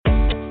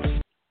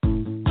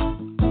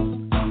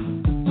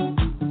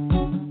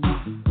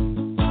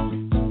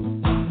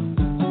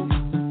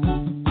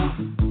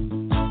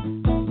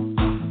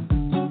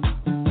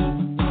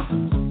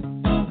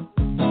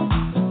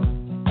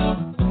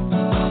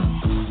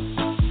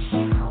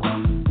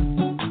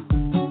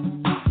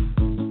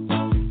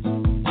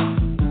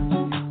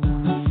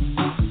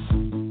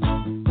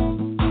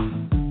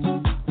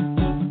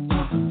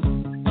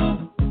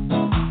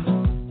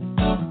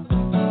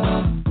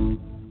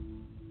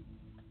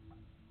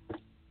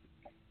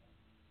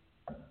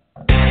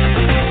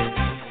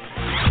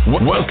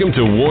Welcome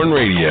to Warn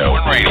Radio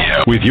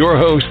with your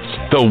hosts,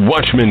 the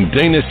Watchman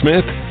Dana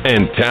Smith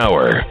and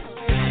Tower.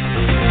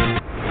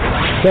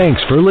 Thanks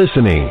for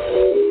listening.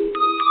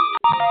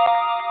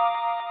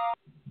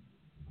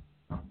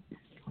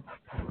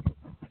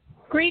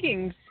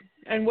 Greetings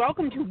and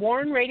welcome to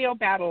Warn Radio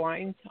Battle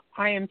Lines.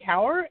 I am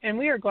Tower and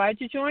we are glad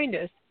you joined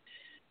us.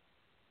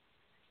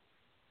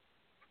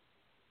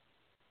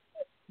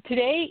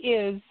 Today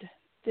is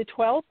the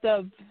 12th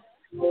of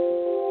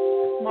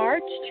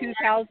March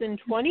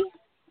 2020,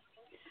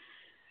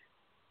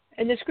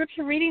 and the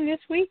scripture reading this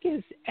week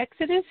is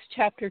Exodus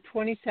chapter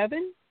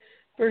 27,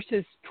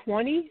 verses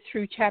 20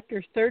 through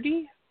chapter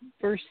 30,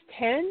 verse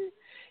 10,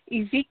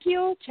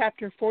 Ezekiel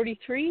chapter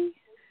 43,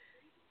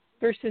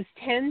 verses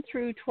 10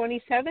 through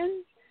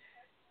 27,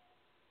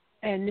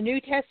 and the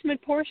New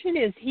Testament portion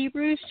is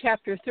Hebrews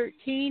chapter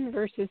 13,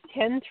 verses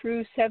 10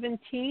 through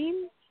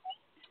 17.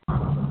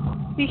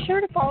 Be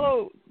sure to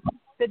follow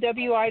the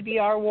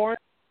WIBR Warn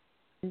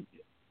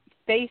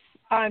Face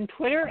on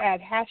Twitter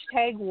at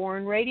hashtag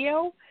Warn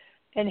Radio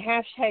and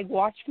hashtag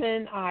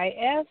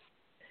WatchmanIS.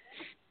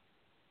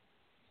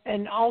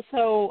 And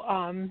also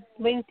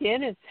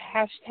LinkedIn, it's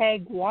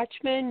hashtag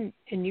Watchman,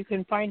 and you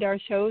can find our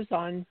shows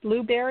on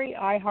Blueberry,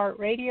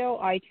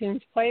 iHeartRadio,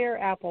 iTunes Player,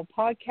 Apple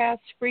Podcasts,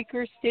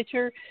 Spreaker,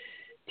 Stitcher,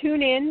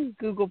 TuneIn,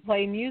 Google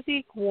Play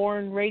Music,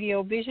 Warn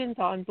Radio Visions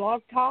on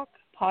Blog Talk,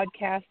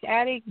 Podcast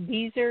Addict,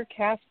 Deezer,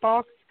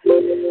 CastBox,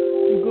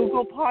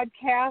 Google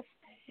Podcast,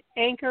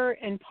 Anchor,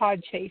 and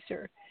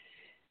Podchaser.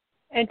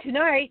 And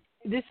tonight,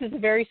 this is a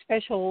very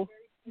special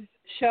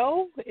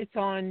show. It's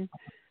on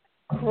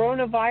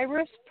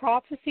coronavirus,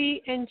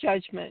 prophecy, and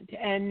judgment.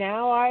 And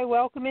now I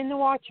welcome in the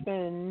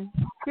Watchman.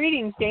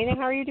 Greetings, Dana.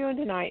 How are you doing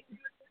tonight?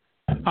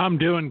 I'm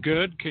doing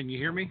good. Can you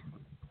hear me?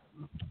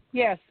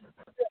 Yes.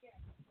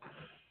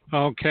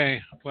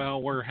 Okay.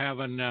 Well, we're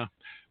having,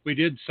 we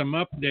did some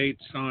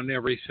updates on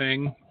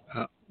everything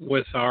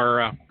with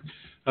our,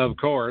 of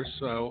course,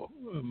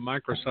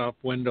 Microsoft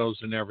Windows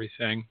and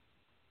everything.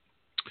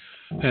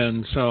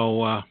 And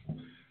so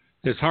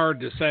it's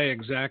hard to say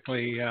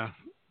exactly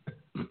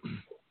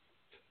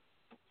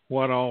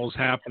what all's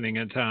happening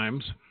at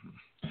times.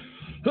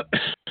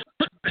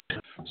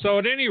 So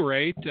at any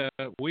rate,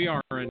 we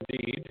are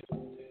indeed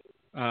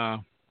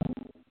going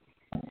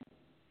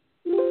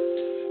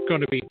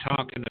to be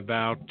talking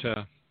about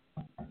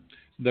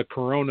the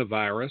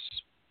coronavirus.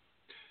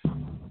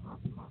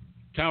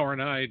 Tower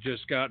and I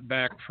just got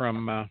back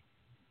from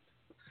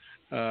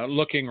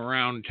looking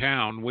around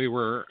town. We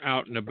were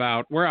out and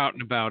about. We're out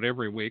and about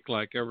every week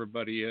like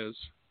everybody is.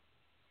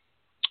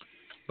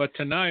 But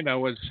tonight I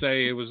would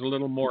say it was a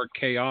little more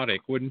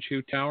chaotic, wouldn't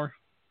you, Tower?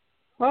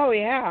 Oh,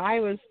 yeah.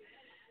 I was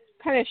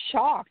kind of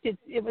shocked.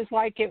 It was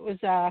like it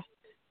was a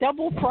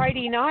double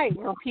Friday night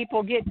where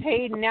people get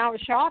paid and out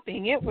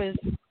shopping. It was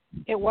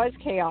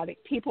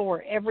chaotic. People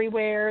were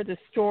everywhere. The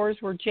stores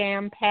were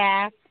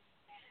jam-packed.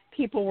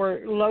 People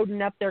were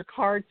loading up their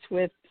carts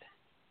with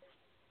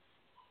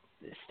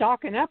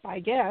stocking up,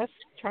 I guess,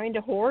 trying to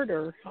hoard,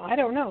 or I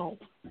don't know.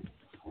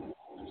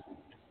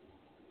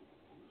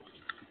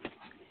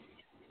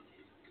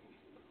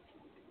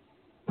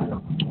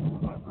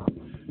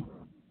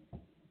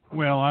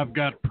 Well, I've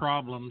got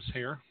problems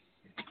here.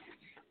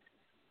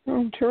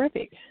 Oh,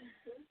 terrific.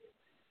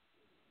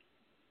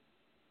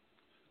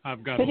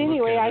 But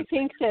anyway, I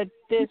think that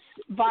this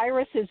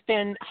virus has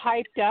been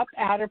hyped up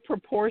out of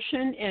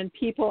proportion and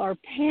people are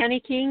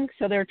panicking.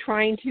 So they're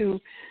trying to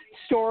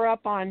store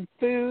up on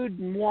food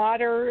and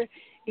water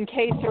in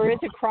case there is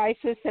a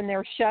crisis and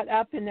they're shut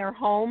up in their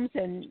homes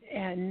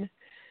and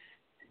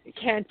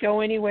can't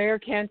go anywhere,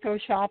 can't go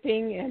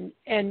shopping.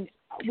 And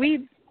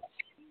we've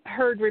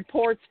heard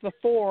reports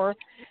before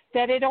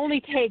that it only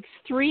takes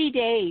 3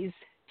 days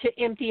to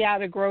empty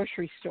out a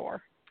grocery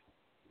store.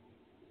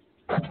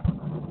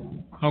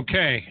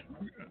 Okay,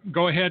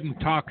 go ahead and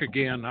talk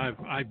again.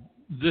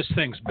 This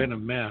thing's been a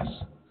mess.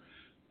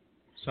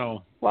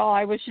 So. Well,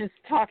 I was just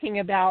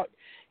talking about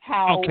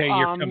how. Okay,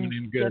 you're coming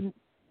in good.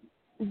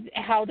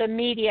 How the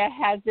media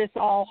has this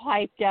all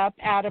hyped up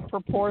out of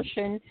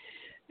proportion.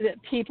 That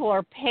people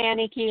are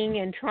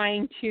panicking and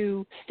trying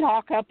to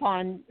stock up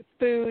on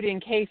food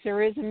in case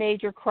there is a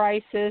major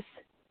crisis,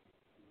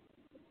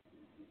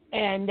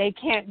 and they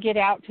can't get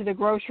out to the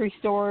grocery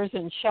stores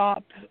and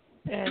shop.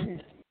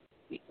 And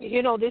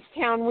you know, this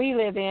town we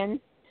live in,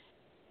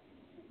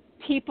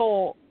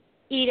 people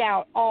eat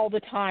out all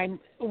the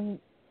time.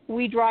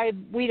 We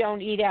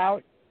don't eat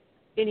out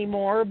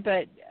anymore,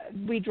 but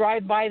we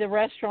drive by the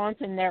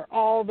restaurants and the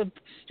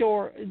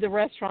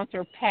restaurants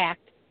are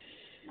packed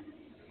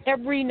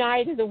every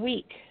night of the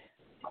week.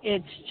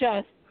 It's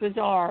just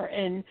bizarre.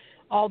 And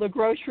all the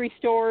grocery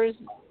stores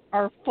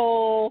are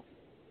full.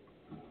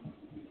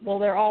 Well,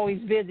 they're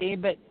always busy,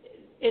 but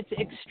it's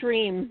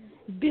extreme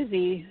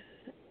busy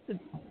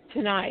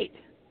tonight.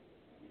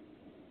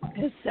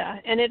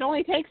 And it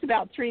only takes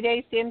about 3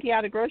 days to empty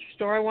out a grocery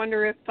store. I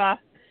wonder if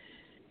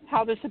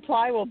how the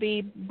supply will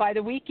be by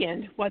the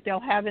weekend, what they'll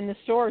have in the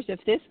stores if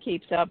this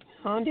keeps up.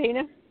 Huh,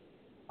 Dana?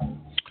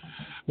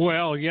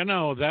 Well,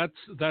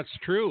 that's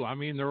true. I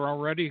mean, they're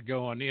already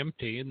going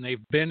empty, and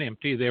they've been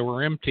empty. They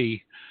were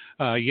empty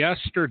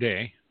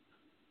yesterday,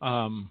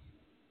 and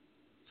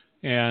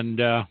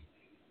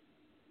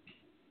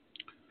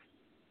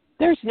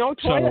there's no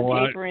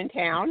toilet paper in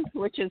town,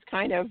 which is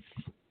kind of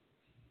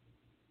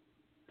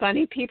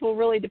funny. People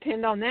really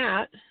depend on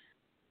that.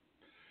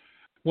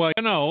 Well,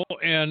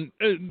 and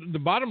the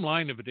bottom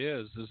line of it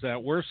is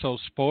that we're so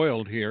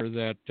spoiled here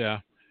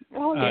that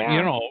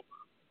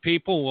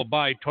people will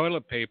buy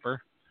toilet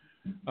paper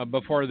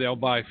before they'll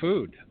buy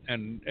food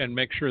and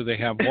make sure they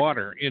have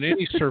water. In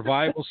any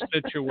survival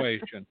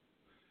situation,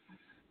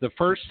 the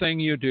first thing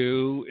you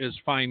do is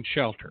find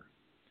shelter.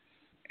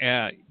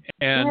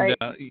 And right.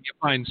 You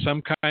find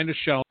some kind of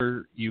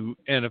shelter.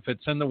 And if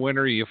it's in the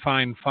winter, you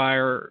find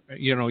fire.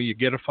 You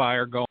get a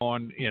fire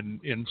going.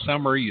 In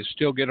summer, you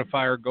still get a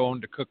fire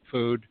going to cook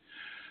food.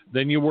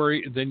 Then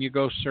you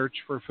go search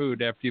for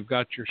food. After you've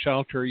got your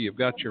shelter, you've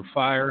got your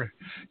fire,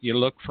 you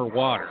look for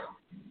water.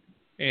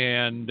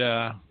 And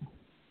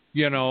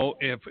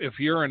if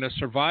you're in a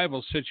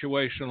survival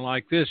situation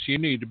like this, you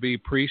need to be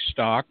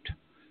pre-stocked.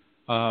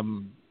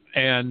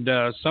 And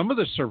some of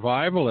the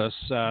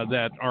survivalists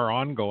that are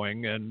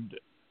ongoing,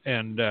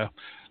 and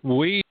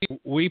we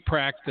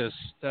practiced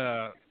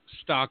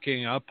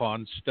stocking up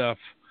on stuff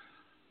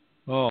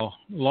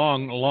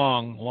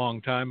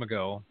long time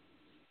ago,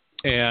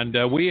 and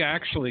we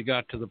actually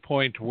got to the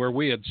point where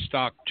we had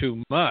stocked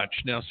too much.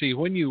 Now, see,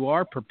 when you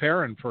are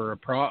preparing for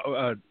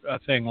a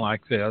thing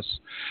like this,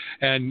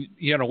 and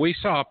we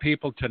saw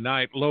people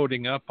tonight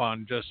loading up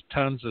on just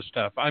tons of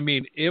stuff. I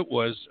mean, it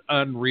was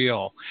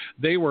unreal.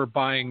 They were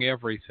buying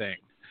everything,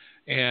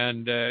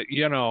 and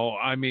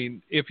I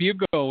mean, if you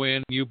go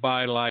in, you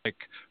buy like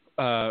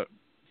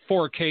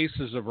 4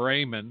 cases of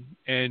ramen,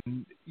 and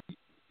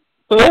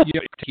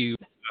you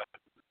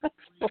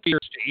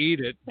years to eat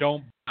it,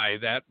 don't buy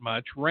that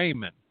much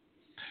ramen.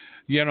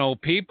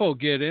 People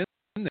get in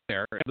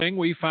there. The thing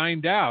we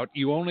find out,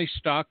 you only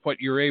stock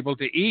what you're able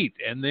to eat,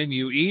 and then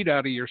you eat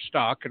out of your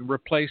stock and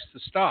replace the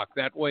stock.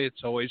 That way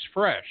it's always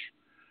fresh.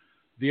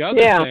 The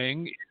other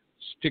thing is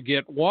to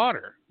get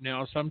water.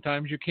 Now,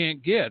 sometimes you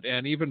can't get,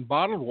 and even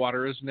bottled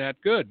water isn't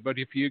that good, but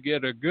if you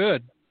get a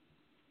good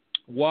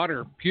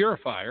water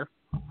purifier,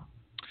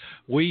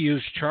 we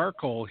use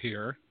charcoal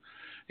here,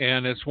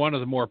 and it's one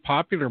of the more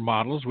popular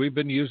models. We've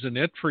been using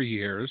it for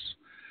years.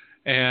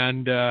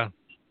 And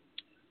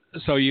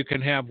so you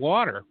can have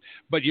water.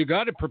 But you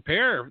got to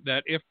prepare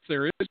that if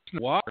there is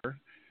no water,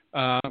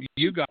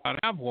 you got to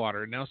have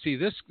water. Now, see,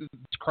 this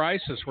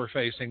crisis we're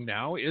facing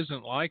now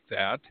isn't like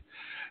that.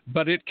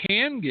 But it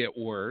can get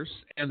worse.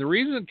 And the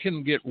reason it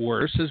can get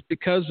worse is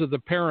because of the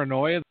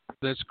paranoia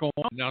that's going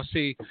on. Now,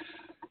 see,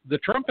 the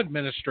Trump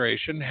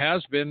administration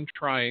has been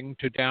trying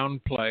to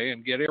downplay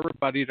and get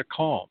everybody to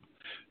calm.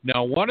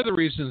 Now, one of the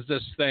reasons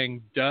this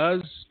thing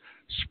does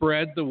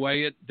spread the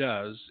way it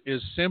does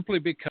is simply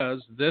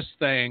because this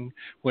thing,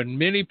 when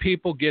many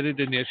people get it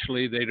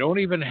initially, they don't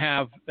even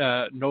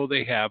know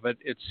they have it.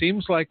 It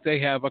seems like they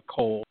have a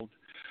cold.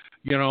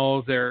 They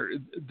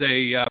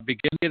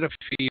begin to get a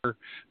fever.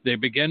 They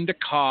begin to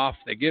cough.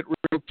 They get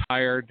real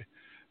tired.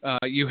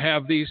 You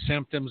have these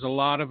symptoms. A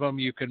lot of them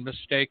you can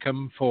mistake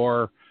them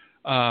for,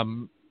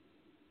 the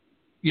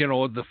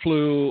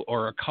flu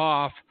or a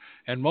cough.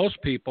 And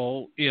most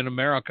people in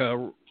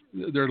America,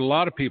 there are a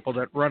lot of people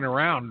that run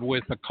around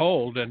with a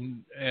cold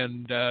and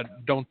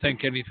don't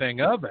think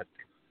anything of it.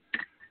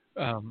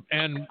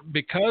 And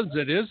because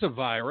it is a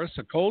virus,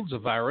 a cold's a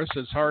virus,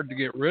 it's hard to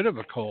get rid of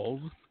a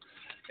cold.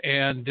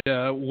 And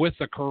with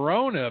the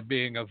corona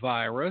being a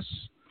virus,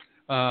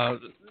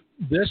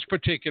 this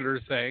particular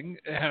thing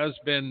has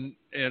been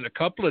in a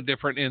couple of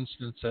different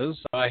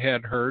instances. I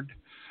had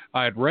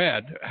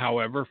read,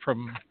 however,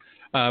 from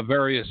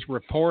various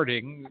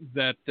reporting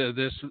that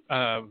this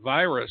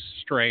virus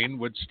strain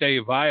would stay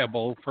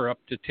viable for up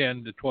to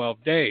 10 to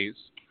 12 days.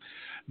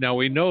 Now,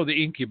 we know the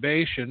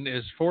incubation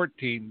is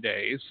 14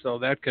 days, so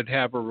that could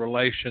have a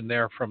relation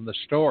there from the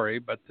story.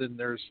 But then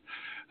there's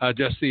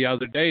just the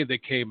other day they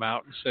came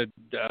out and said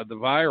the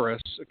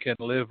virus can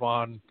live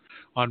on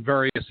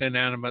various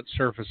inanimate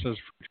surfaces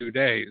for 2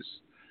 days.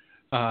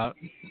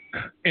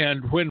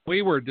 And when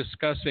we were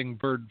discussing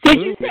bird flu...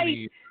 Did you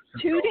say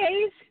 2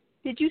 days?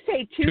 Did you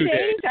say 2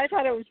 days? I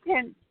thought it was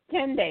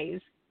 10 days.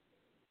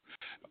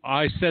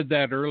 I said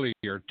that earlier.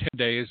 10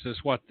 days is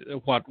what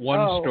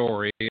one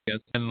story is.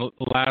 And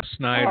last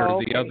night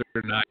or the other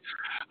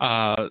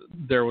night,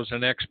 there was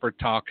an expert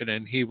talking,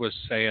 and he was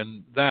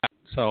saying that.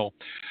 So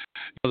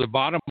the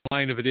bottom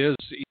line of it is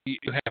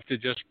you have to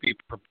just be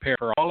prepared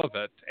for all of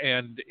it.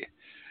 And,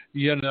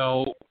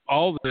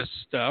 all this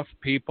stuff,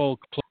 people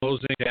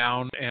closing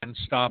down and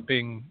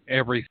stopping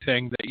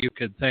everything that you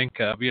could think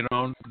of,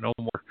 no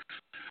more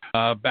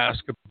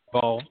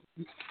basketball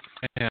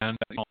and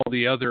all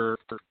the other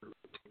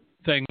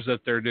things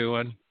that they're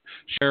doing.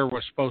 Cher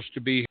was supposed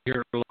to be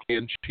here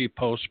and she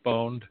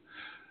postponed.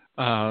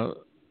 And,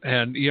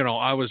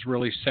 I was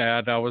really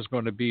sad I was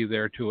going to be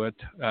there to it.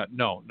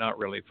 No, not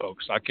really,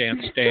 folks. I can't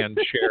stand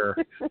Cher.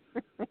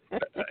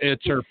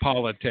 It's her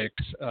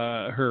politics,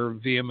 her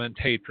vehement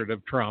hatred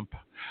of Trump.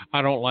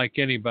 I don't like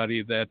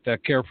anybody that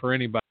care for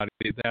anybody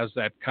that has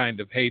that kind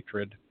of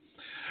hatred.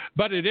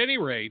 But at any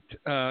rate,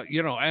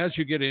 as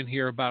you get in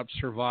here about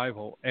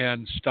survival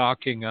and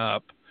stocking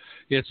up,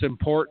 it's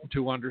important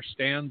to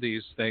understand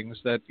these things,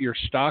 that you're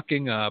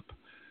stocking up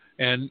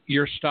and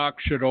your stock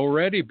should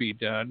already be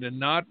done and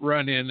not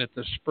run in at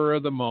the spur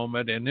of the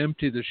moment and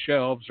empty the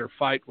shelves or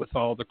fight with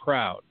all the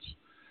crowds.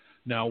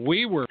 Now,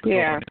 we were going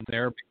in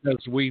there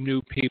because we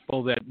knew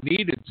people that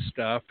needed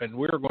stuff, and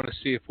we were going to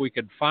see if we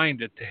could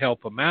find it to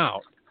help them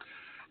out.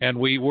 And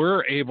we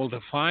were able to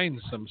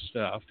find some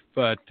stuff.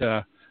 But,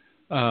 the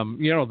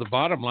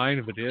bottom line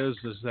of it is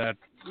that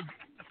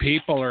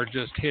people are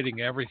just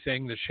hitting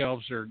everything. The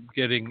shelves are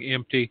getting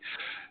empty.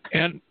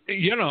 And,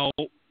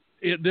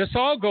 this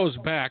all goes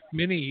back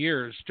many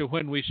years to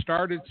when we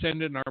started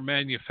sending our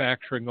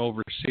manufacturing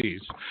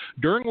overseas.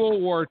 During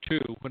World War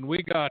II, when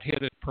we got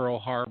hit at Pearl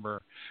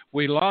Harbor,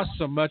 we lost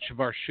so much of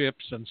our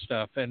ships and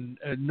stuff, and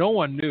no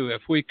one knew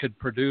if we could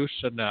produce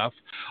enough.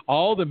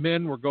 All the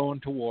men were going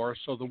to war,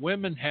 so the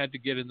women had to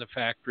get in the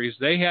factories.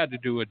 They had to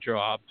do a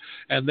job,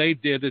 and they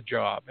did a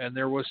job. And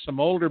there was some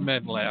older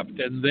men left,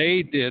 and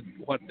they did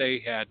what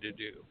they had to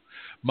do.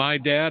 My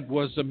dad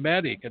was a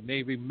medic, a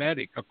Navy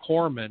medic, a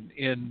corpsman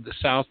in the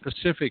South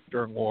Pacific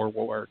during World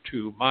War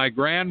II. My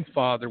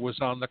grandfather was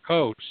on the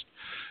coast,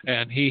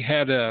 and he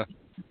had a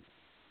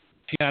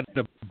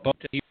boat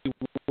that he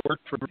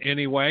worked for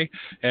anyway,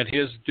 and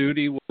his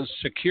duty was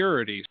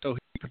security. So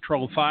he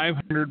patrolled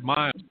 500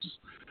 miles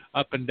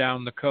up and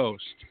down the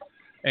coast.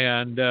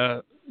 And,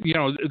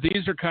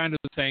 these are kind of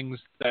the things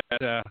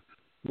that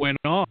went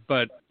on.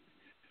 But,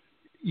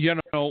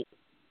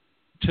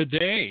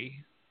 today,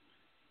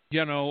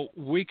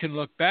 we can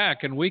look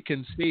back and we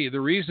can see the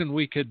reason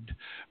we could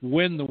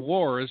win the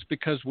war is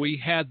because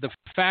we had the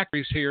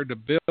factories here to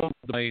build the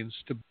planes,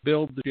 to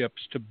build the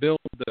ships, to build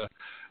the,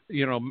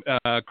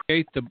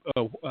 create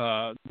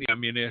the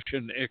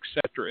ammunition, et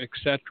cetera, et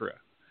cetera.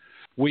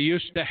 We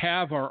used to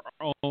have our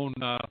own,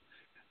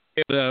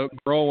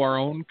 grow our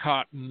own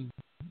cotton,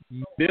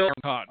 build our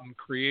cotton,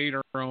 create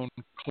our own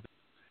clothing.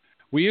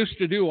 We used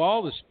to do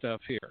all this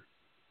stuff here.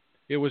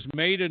 It was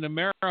made in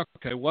America.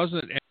 It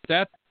wasn't at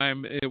that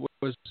time. It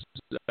was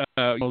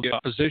the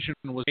position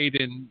was made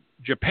in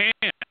Japan,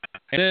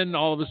 and then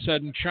all of a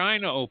sudden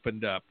China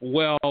opened up.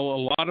 Well, a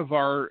lot of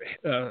our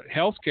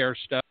healthcare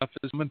stuff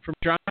is coming from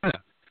China.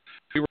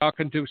 We were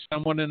talking to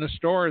someone in a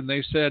store, and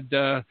they said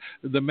the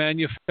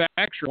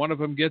manufacturer, one of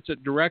them, gets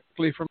it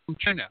directly from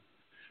China.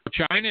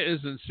 China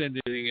isn't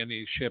sending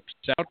any ships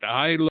out.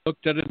 I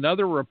looked at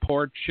another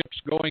report.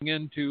 Ships going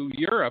into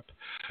Europe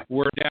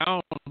were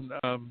down.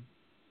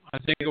 I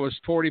think it was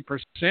 40%.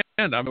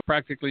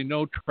 Practically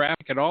no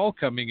traffic at all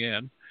coming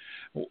in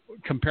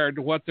compared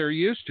to what they're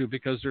used to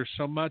because there's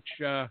so much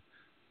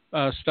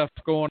stuff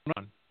going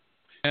on.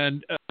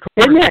 And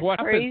isn't that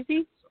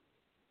crazy?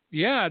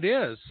 Yeah, it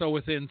is. So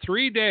within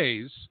 3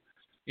 days,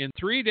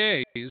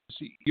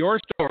 your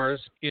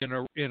store's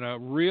in a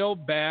real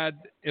bad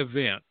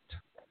event.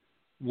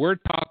 We're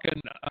talking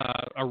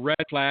a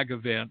red flag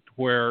event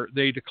where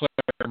they declare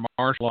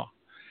martial law.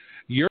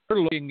 You're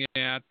looking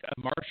at a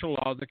martial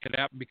law that could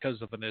happen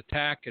because of an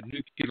attack, a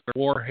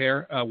nuclear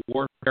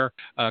warfare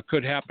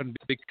could happen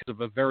because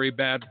of a very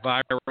bad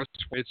virus.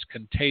 It's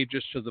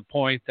contagious to the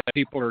point that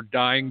people are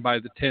dying by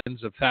the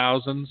tens of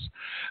thousands.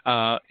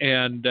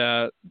 And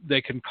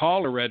they can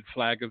call a red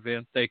flag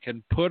event. They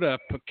can put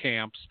up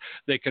camps.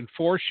 They can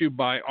force you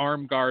by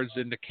armed guards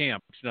into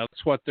camps. Now,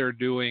 that's what they're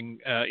doing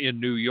in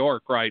New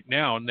York right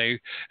now. And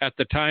at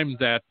the time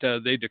that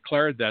they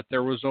declared that,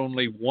 there was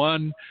only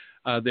one.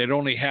 They'd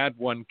only had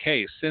one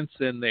case. Since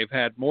then, they've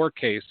had more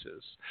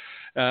cases.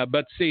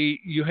 But see,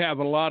 you have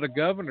a lot of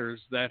governors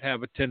that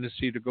have a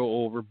tendency to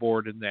go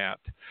overboard in that.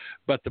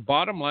 But the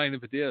bottom line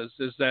of it is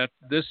that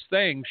this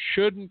thing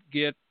shouldn't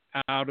get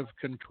out of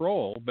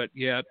control, but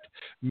yet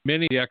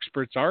many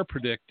experts are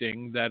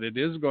predicting that it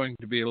is going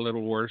to be a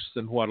little worse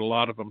than what a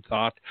lot of them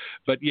thought.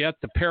 But yet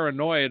the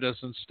paranoia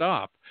doesn't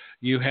stop.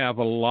 You have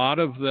a lot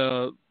of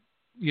the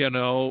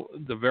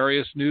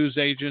various news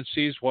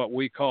agencies, what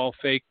we call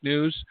fake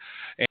news,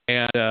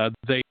 and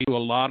they do a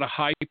lot of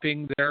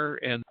hyping there,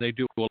 and they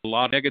do a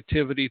lot of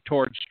negativity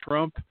towards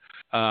Trump,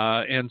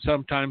 and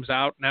sometimes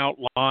out and out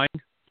lying.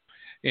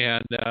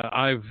 And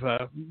I've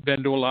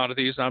been to a lot of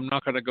these. I'm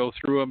not going to go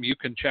through them. You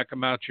can check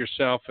them out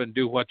yourself and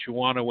do what you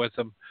want to with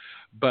them.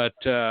 But,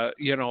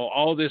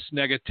 all this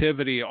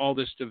negativity, all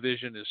this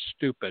division is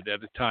stupid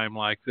at a time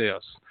like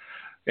this.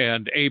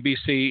 And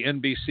ABC,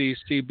 NBC,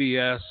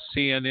 CBS,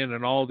 CNN,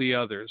 and all the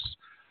others.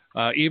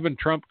 Even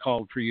Trump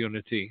called for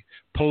unity.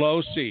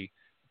 Pelosi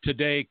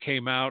today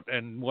came out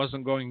and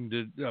wasn't going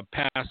to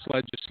pass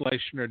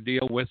legislation or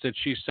deal with it.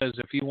 She says,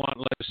 if you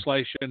want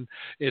legislation,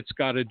 it's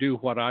got to do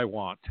what I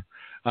want.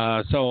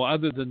 So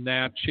other than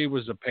that, she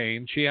was a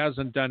pain. She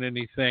hasn't done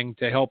anything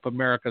to help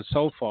America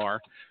so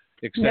far.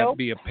 except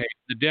be a pain.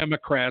 The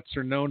Democrats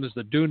are known as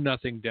the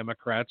do-nothing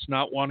Democrats,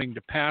 not wanting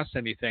to pass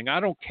anything. I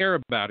don't care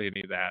about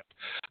any of that.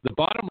 The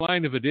bottom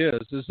line of it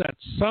is that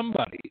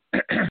somebody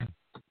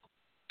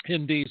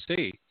in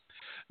D.C.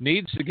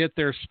 needs to get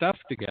their stuff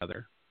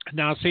together.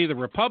 Now, see, the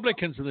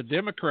Republicans and the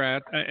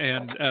Democrat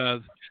and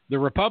the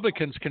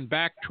Republicans can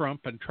back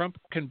Trump and Trump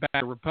can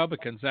back the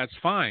Republicans. That's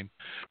fine.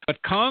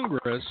 But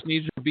Congress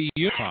needs to be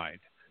unified.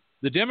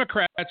 The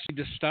Democrats need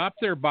to stop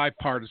their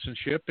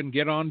bipartisanship and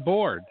get on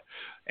board.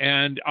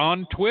 And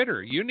on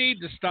Twitter, you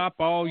need to stop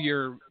all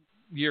your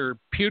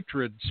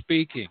putrid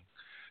speaking.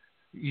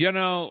 You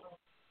know,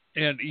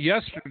 and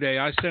yesterday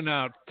I sent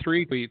out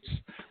 3 tweets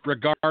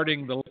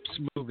regarding the lips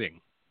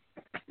moving.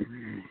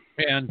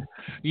 And,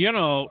 you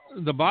know,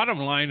 the bottom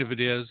line of it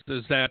is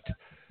that,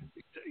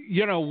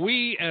 you know,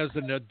 we as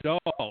an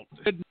adult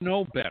should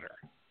know better.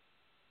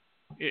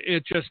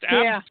 It's just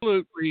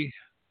absolutely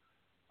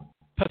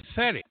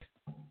pathetic.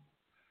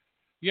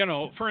 You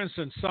know, for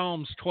instance,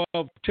 Psalms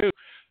 12:2,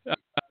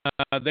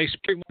 they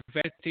speak with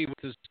vanity with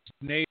his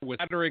neighbor, with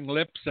flattering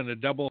lips and a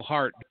double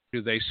heart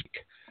do they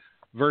speak.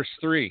 Verse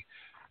 3,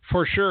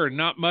 for sure,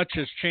 not much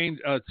has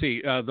changed.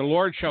 The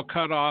Lord shall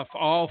cut off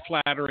all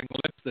flattering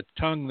lips, the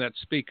tongue that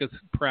speaketh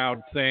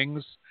proud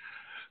things,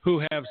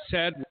 who have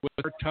said,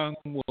 with our tongue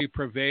will we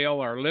prevail,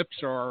 our lips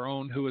are our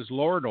own, who is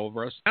Lord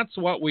over us. That's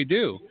what we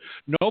do.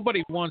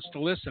 Nobody wants to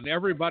listen.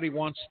 Everybody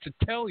wants to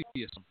tell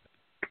you something.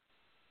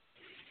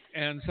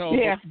 And so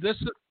this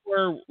is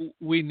where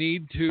we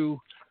need to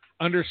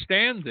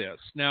understand this.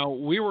 Now,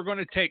 we were going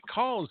to take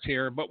calls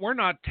here, but we're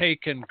not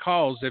taking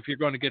calls if you're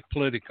going to get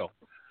political.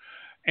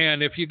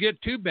 And if you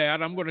get too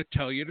bad, I'm going to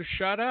tell you to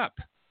shut up.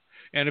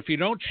 And if you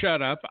don't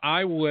shut up,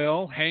 I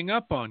will hang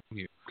up on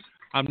you.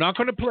 I'm not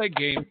going to play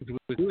games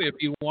with you. If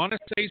you want to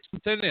say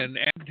something and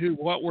add to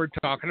what we're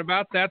talking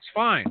about, that's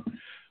fine.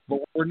 But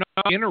we're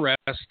not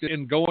interested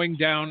in going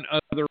down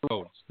other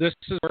roads. This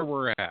is where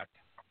we're at.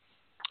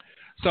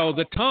 So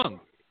the tongue,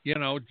 you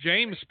know,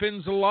 James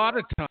spends a lot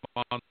of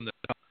time on the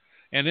tongue.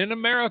 And in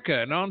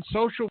America and on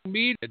social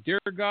media, dear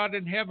God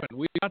in heaven,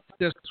 we got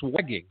this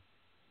wagging.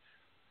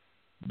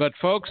 But,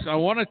 folks, I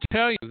want to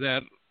tell you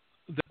that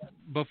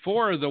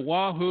before the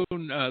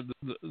Wuhan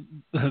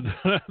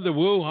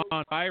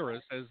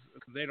virus, as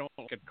they don't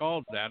get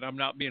called that, I'm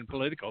not being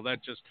political.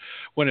 That's just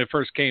when it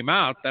first came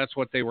out, that's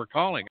what they were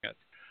calling it.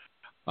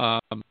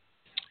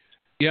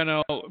 You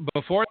know,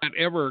 before that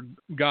ever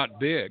got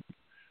big,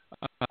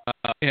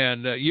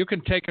 and you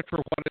can take it for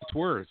what it's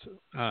worth.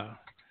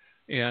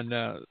 And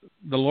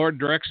the Lord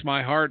directs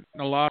my heart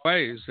in a lot of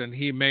ways, and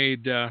He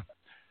made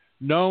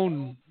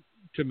known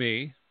to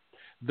me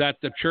that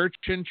the church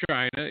in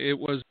China, it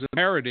was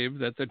imperative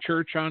that the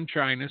church on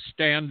China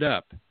stand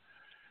up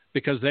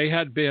because they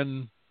had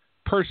been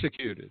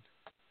persecuted.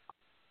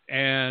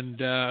 And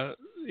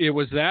it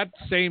was that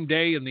same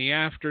day in the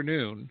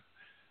afternoon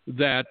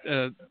that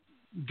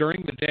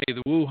during the day,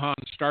 the Wuhan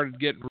started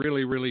getting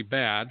really, really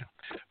bad.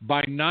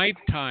 By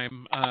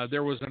nighttime,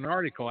 there was an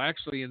article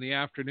actually in the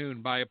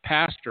afternoon by a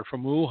pastor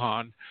from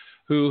Wuhan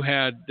who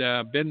had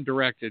been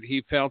directed.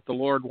 He felt the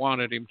Lord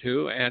wanted him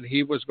to, and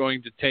he was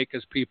going to take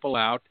his people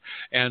out,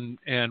 and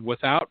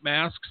without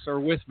masks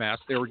or with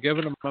masks, they were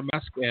giving them a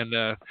mask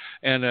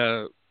and a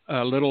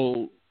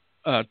little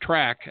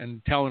track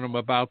and telling them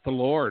about the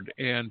Lord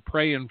and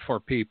praying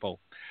for people.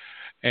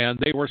 And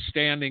they were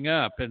standing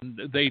up, and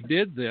they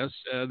did this.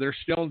 They're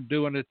still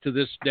doing it to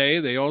this day.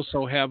 They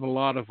also have a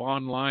lot of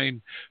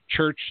online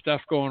church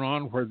stuff going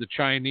on where the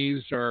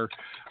Chinese are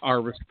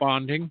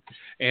responding,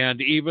 and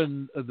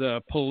even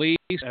the police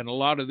and a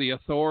lot of the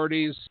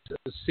authorities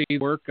see the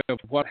work of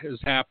what is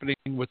happening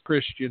with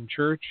Christian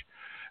church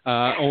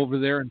over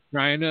there in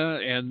China,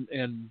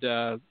 and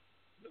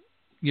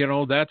you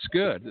know, that's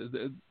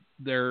good.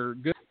 They're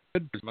good,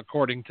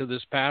 according to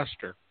this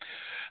pastor.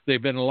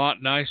 They've been a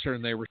lot nicer,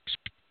 and they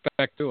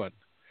respect to it.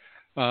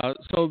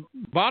 So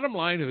bottom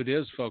line of it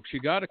is, folks, you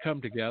got to come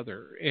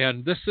together.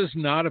 And this is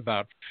not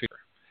about fear.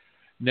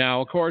 Now,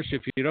 of course,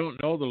 if you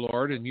don't know the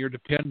Lord and you're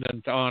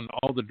dependent on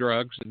all the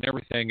drugs and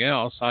everything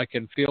else, I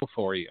can feel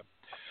for you.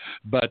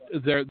 But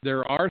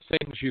there are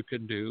things you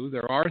can do.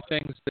 There are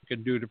things that you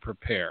can do to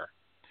prepare.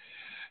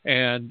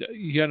 And,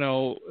 you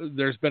know,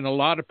 there's been a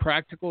lot of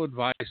practical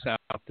advice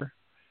out there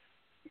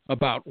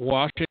about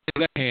washing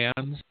the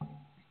hands,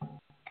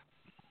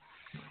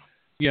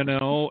 you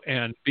know,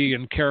 and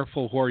being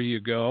careful where you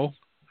go.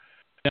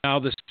 Now,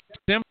 the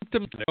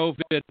symptoms of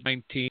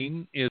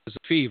COVID-19 is a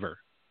fever,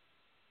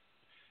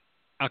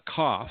 a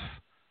cough,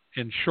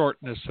 and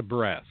shortness of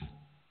breath.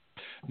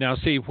 Now,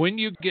 see, when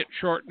you get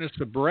shortness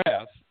of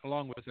breath,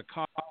 along with a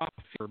cough,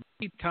 for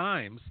many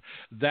times,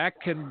 that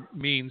can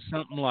mean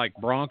something like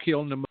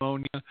bronchial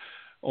pneumonia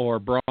or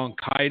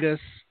bronchitis.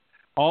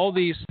 All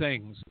these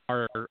things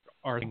are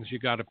things you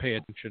got to pay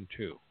attention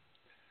to.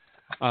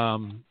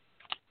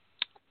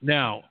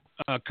 Now,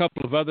 a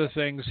couple of other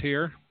things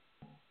here.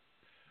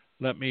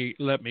 Let me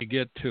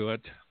get to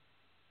it.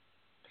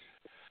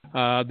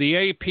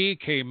 The AP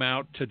came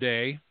out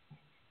today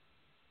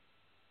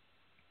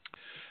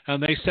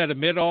And they said,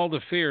 amid all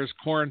the fears,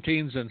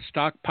 quarantines, and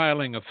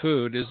stockpiling of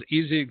food, it's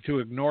easy to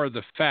ignore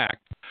the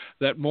fact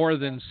that more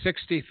than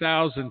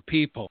 60,000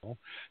 people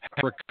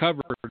have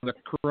recovered from the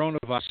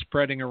coronavirus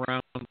spreading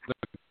around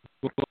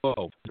the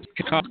globe.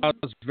 It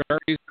causes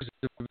very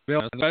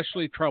severe,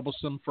 especially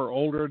troublesome for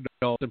older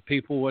adults and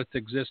people with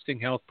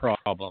existing health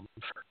problems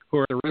who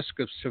are at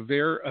risk of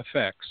severe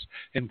effects,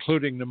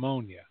 including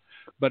pneumonia.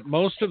 But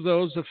most of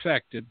those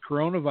affected,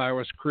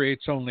 coronavirus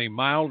creates only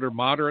mild or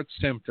moderate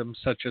symptoms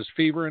such as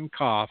fever and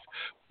cough,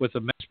 with the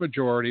vast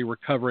majority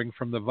recovering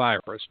from the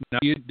virus. Now,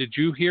 did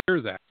you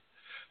hear that?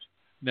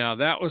 Now,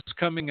 that was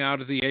coming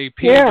out of the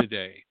AP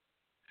today.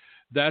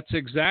 That's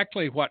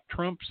exactly what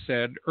Trump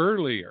said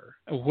earlier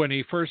when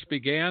he first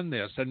began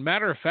this. And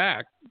matter of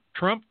fact,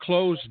 Trump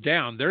closed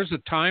down. There's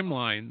a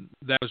timeline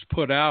that was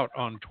put out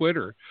on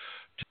Twitter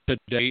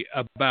today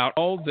about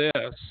all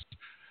this.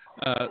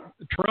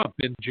 Trump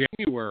in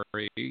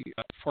January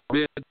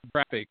forbid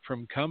traffic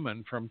from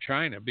coming from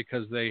China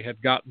because they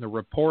had gotten the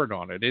report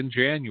on it in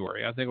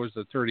January. I think it was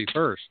the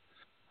 31st.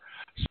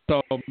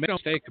 So make no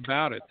mistake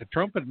about it. The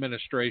Trump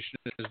administration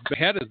is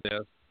ahead of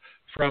this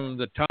from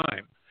the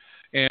time.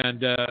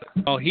 And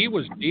while he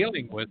was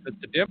dealing with it,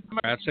 the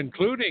Democrats,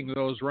 including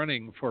those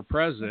running for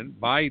president,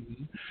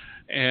 Biden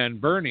and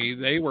Bernie,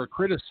 they were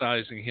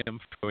criticizing him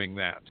for doing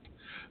that.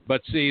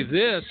 But see,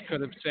 this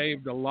could have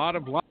saved a lot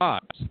of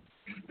lives.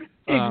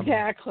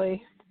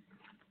 Exactly.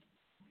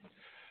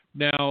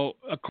 Now,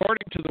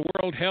 according to the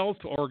World Health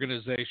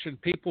Organization,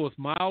 people with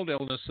mild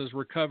illnesses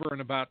recover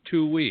in about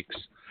 2 weeks,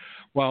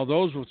 while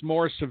those with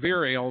more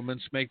severe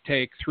ailments may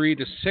take 3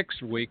 to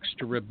 6 weeks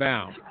to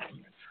rebound.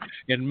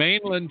 In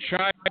mainland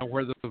China,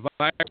 where the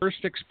virus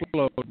first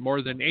exploded,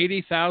 more than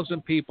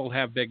 80,000 people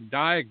have been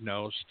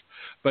diagnosed,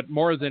 but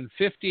more than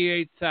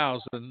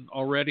 58,000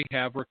 already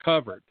have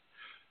recovered.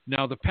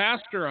 Now, the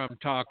pastor I'm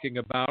talking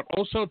about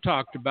also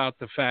talked about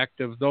the fact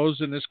of those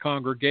in his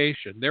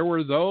congregation. There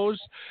were those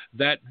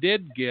that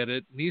did get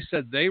it, and he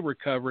said they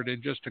recovered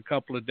in just a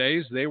couple of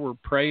days. They were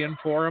praying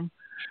for him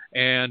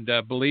and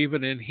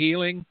believing in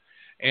healing.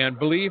 And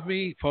believe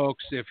me,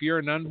 folks, if you're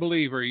an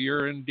unbeliever,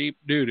 you're in deep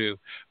doo-doo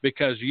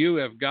because you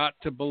have got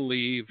to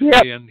believe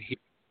in healing.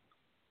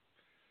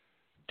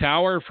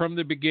 Tower, from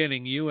the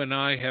beginning, you and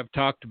I have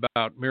talked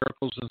about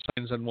miracles and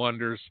signs and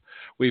wonders.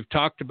 We've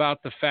talked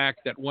about the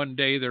fact that one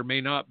day there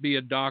may not be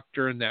a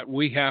doctor and that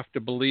we have to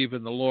believe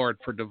in the Lord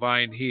for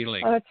divine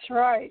healing. That's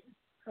right.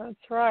 That's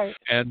right.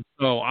 And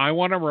so I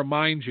want to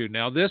remind you,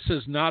 now this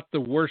is not the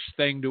worst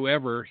thing to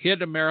ever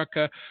hit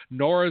America,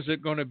 nor is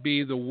it going to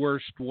be the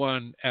worst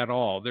one at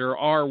all. There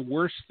are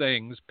worse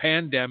things,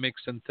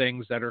 pandemics and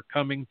things that are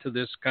coming to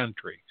this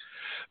country.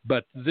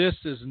 But this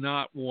is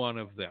not one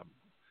of them.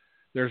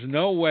 There's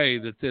no way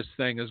that this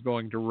thing is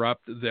going to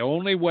erupt. The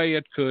only way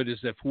it could is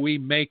if we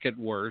make it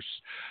worse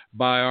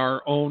by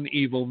our own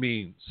evil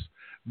means,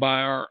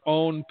 by our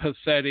own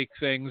pathetic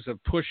things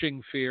of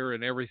pushing fear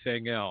and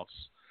everything else.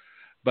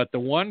 But the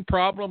one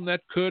problem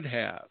that could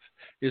have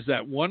is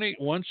that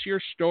once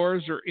your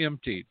stores are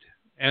emptied,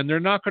 and they're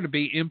not going to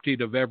be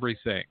emptied of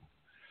everything,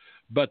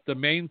 but the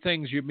main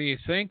things you may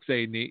think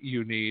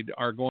you need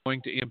are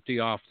going to empty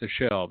off the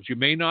shelves. You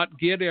may not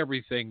get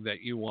everything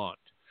that you want.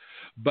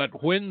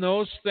 But when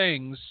those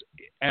things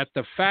at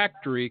the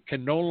factory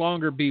can no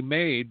longer be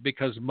made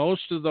because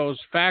most of those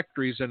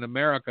factories in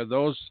America,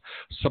 those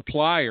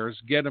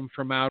suppliers get them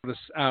from out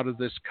of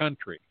this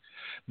country,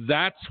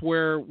 that's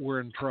where we're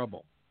in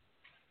trouble.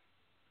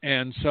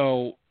 And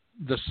so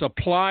the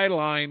supply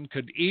line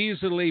could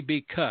easily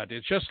be cut.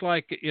 It's just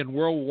like in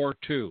World War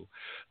II.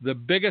 The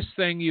biggest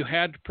thing you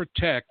had to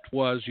protect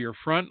was your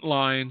front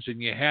lines,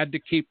 and you had to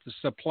keep the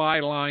supply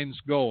lines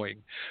going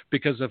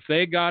because if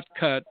they got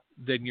cut,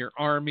 then your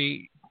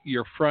army,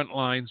 your front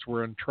lines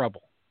were in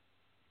trouble.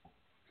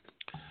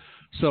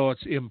 So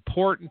it's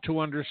important to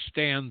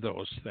understand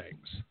those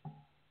things.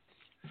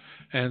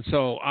 And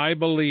so I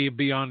believe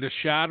beyond a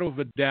shadow of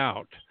a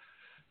doubt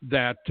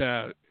that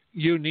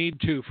you need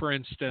to, for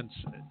instance,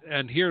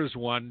 and here's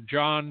one,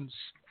 John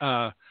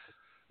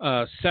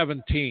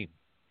 17.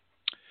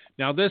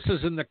 Now this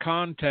is in the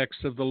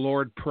context of the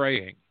Lord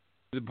praying.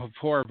 The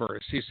before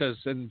verse, he says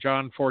in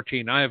John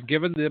 14, I have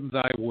given them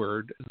thy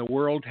word, and the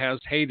world has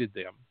hated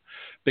them,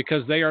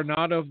 because they are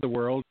not of the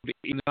world,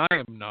 and I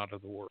am not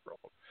of the world.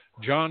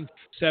 John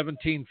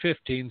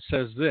 17:15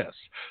 says this,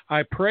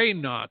 I pray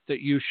not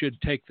that you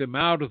should take them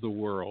out of the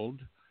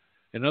world.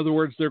 In other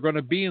words, they're going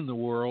to be in the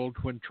world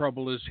when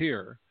trouble is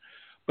here,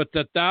 but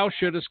that thou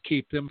shouldest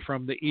keep them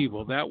from the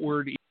evil. That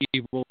word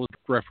evil is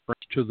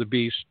reference to the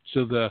beast,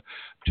 to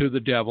the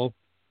devil,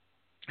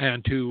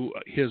 and to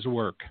his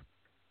work.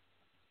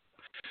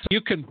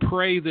 You can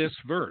pray this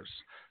verse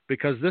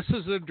because this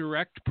is a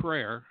direct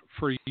prayer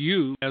for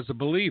you as a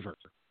believer.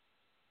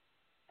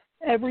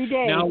 Every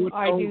day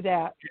I do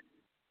that.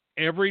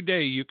 Every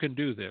day you can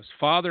do this.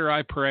 Father,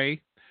 I pray,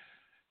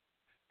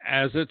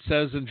 as it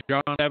says in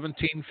John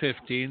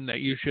 17:15,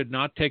 that you should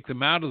not take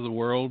them out of the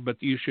world, but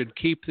you should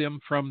keep them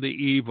from the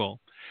evil.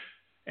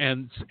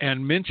 And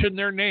mention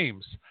their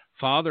names.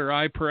 Father,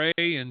 I pray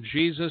in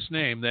Jesus'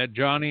 name that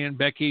Johnny and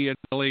Becky and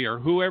Billy or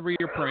whoever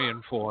you're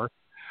praying for,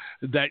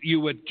 that you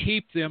would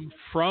keep them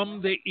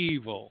from the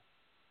evil.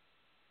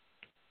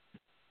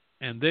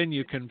 And then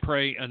you can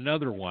pray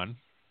another one.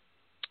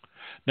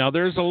 Now,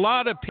 there's a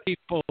lot of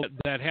people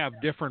that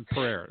have different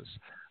prayers.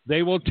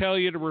 They will tell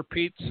you to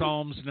repeat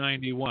Psalms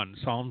 91.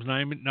 Psalms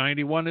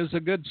 91 is a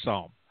good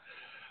psalm.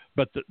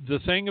 But the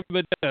thing of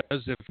it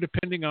is, if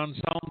depending on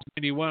Psalms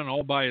 91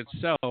 all by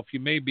itself, you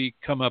may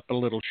come up a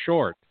little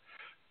short.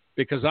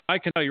 Because I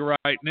can tell you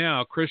right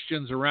now,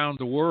 Christians around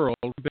the world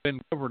have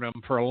been covering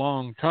them for a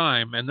long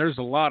time, and there's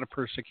a lot of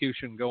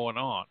persecution going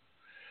on.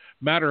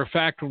 Matter of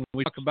fact, when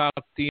we talk about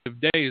the end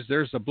of days,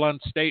 there's a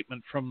blunt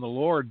statement from the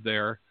Lord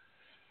there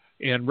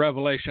in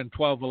Revelation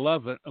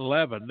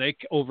 12:11. They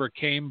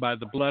overcame by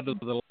the blood of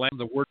the Lamb,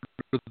 the word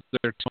of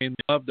their tongue,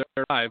 they loved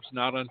their lives,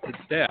 not unto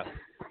death.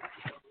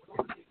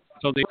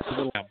 So they are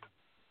the Lamb,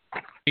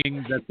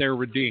 meaning that they're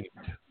redeemed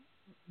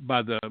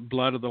by the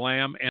blood of the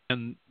Lamb,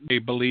 and they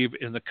believe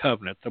in the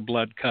covenant, the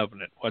blood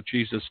covenant, what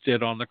Jesus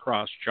did on the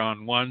cross.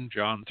 John 1,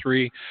 John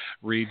 3,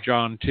 read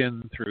John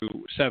 10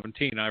 through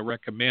 17. I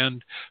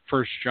recommend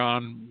 1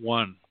 John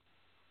 1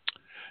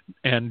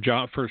 and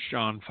 1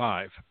 John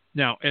 5.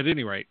 Now, at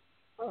any rate.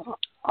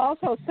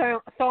 Also,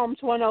 Psalms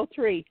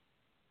 103.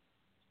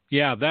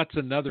 Yeah, that's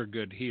another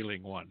good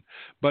healing one.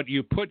 But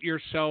you put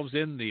yourselves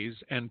in these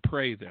and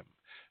pray them.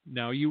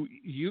 Now,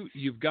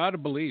 you've got to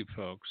believe,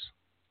 folks.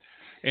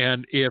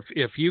 And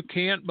if you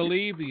can't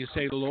believe, you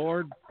say,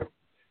 Lord,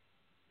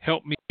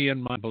 help me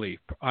in my belief.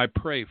 I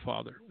pray,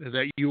 Father,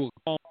 that you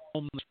will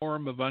calm the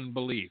storm of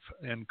unbelief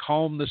and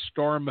calm the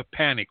storm of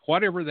panic,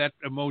 whatever that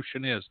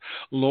emotion is.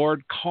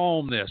 Lord,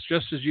 calm this,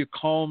 just as you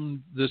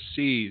calmed the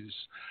seas.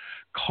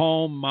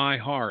 Calm my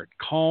heart.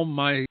 Calm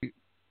my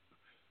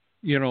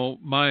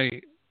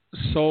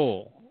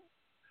soul.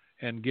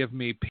 And give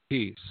me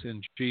peace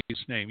in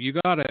Jesus' name. You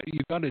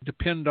gotta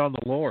depend on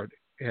the Lord.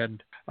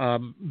 And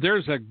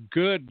there's a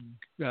good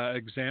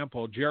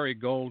example, Jerry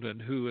Golden,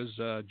 who is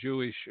a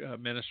Jewish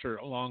minister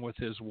along with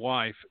his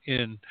wife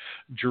in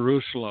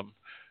Jerusalem.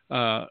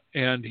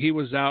 And he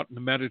was out in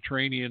the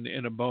Mediterranean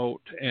in a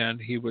boat, and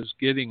he was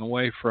getting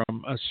away from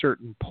a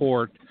certain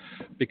port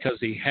because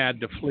he had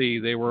to flee.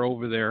 They were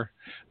over there,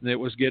 and it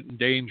was getting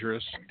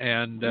dangerous.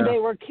 And they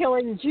were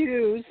killing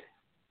Jews.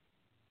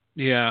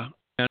 Yeah.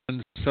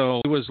 And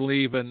so he was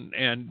leaving,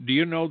 and do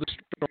you know the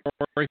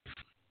story?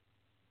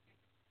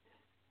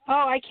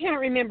 Oh, I can't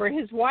remember.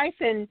 His wife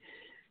and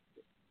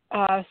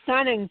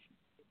son and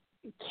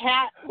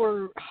cat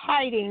were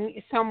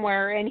hiding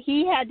somewhere, and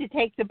he had to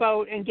take the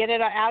boat and get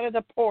it out of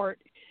the port.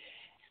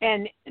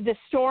 And the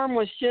storm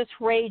was just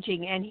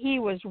raging, and he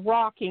was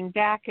rocking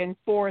back and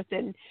forth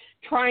and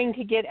trying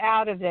to get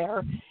out of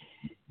there.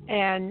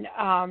 And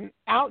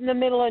out in the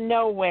middle of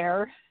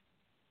nowhere,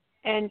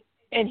 and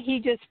he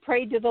just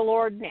prayed to the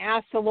Lord and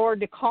asked the Lord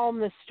to calm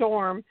the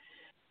storm.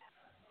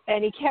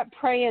 And he kept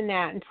praying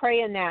that.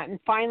 And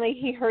finally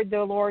he heard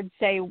the Lord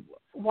say,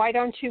 why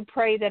don't you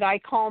pray that I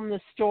calm the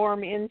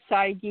storm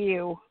inside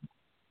you?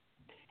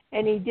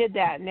 And he did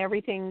that, and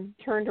everything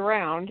turned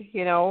around,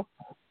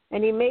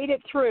 And he made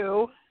it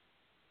through.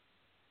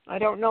 I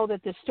don't know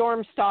that the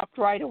storm stopped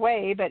right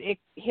away, but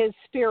his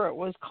spirit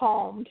was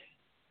calmed.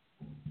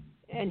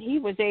 And he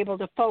was able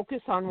to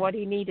focus on what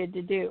he needed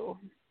to do.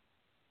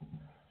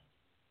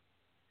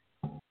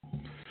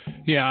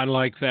 Yeah, I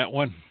like that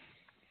one.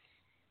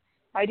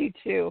 I do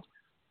too.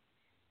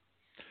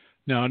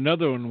 Now,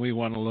 another one we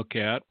want to look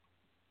at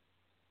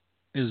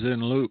is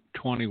in Luke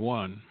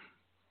 21.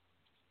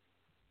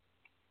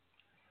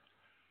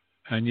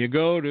 And you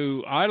go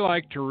to, I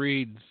like to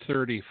read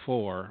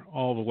 34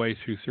 all the way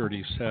through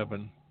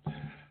 37.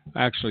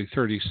 Actually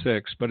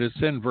 36, but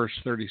it's in verse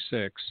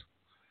 36.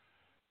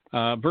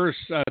 Verse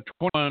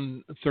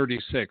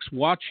 21:36.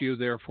 Watch you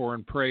therefore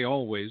and pray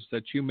always,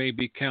 that you may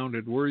be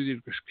counted worthy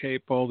to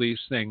escape all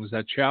these things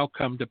that shall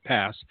come to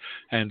pass,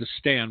 and to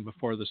stand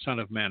before the Son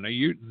of Man. Now,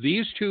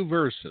 these two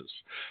verses,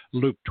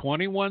 Luke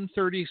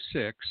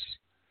 21:36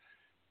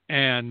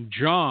 and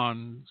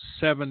John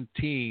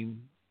 17,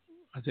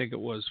 I think it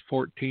was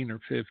 14 or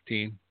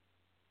 15.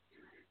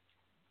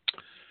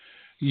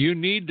 You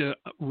need to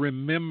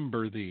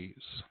remember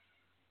these.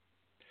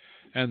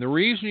 And the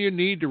reason you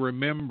need to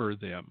remember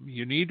them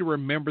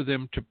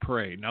to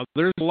pray. Now,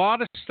 there's a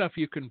lot of stuff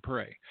you can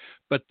pray,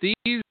 but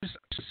these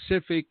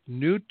specific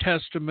New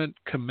Testament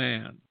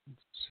commands,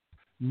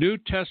 New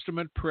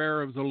Testament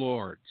prayer of the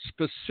Lord,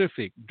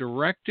 specific,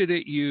 directed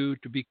at you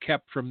to be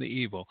kept from the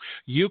evil,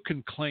 you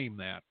can claim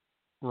that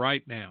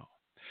right now.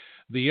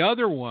 The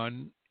other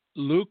one,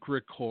 Luke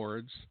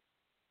records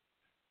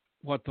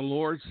what the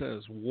Lord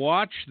says,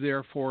 watch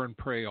therefore and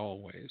pray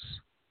always.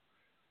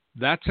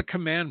 That's a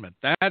commandment.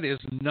 That is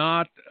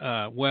not,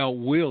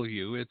 will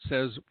you? It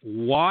says,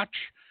 watch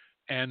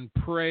and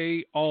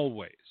pray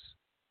always.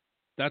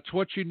 That's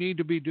what you need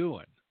to be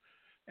doing.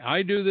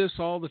 I do this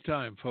all the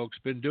time, folks.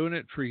 Been doing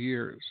it for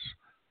years.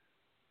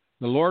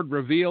 The Lord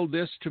revealed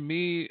this to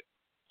me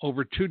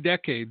over 2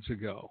 decades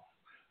ago.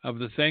 of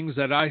the things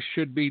that I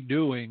should be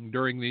doing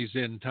during these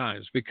end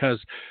times, because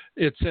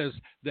it says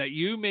that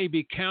you may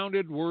be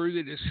counted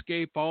worthy to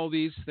escape all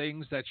these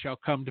things that shall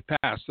come to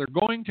pass. They're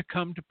going to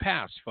come to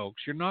pass,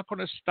 folks. You're not going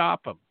to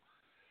stop them.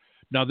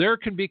 Now, there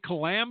can be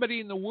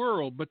calamity in the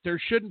world, but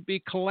there shouldn't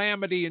be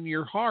calamity in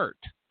your heart.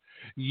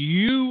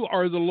 You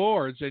are the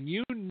Lord's, and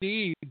you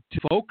need to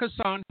focus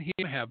on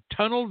Him, have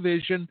tunnel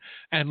vision,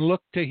 and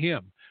look to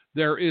Him.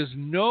 There is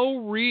no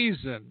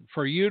reason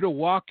for you to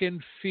walk in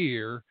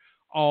fear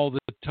all the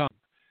time.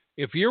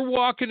 If you're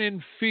walking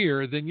in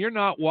fear, then you're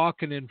not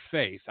walking in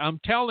faith. I'm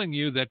telling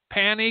you that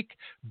panic,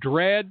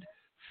 dread,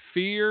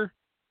 fear,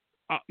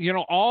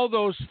 all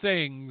those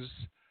things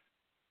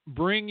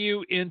bring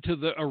you into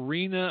the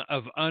arena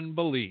of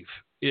unbelief.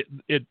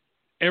 It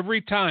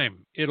every time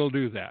it'll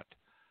do that.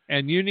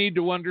 And you need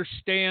to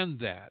understand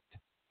that.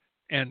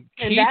 And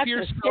keep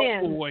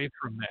yourself away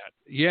from that.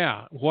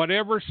 Yeah,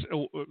 whatever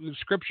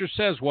Scripture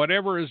says,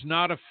 whatever is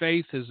not of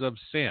faith is of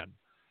sin.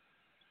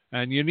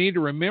 And you need to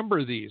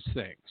remember these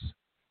things.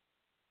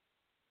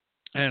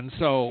 And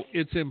so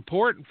it's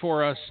important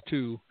for us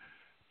to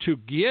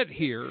get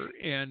here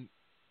and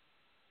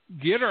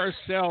get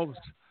ourselves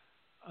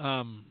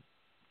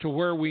to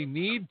where we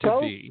need to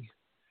be.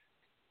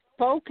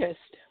 Focused.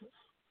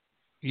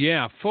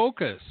 Yeah,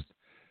 focused.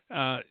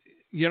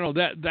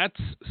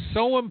 That's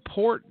so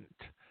important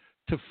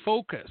to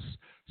focus.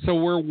 So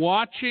we're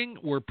watching,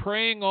 we're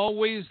praying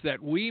always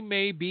that we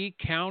may be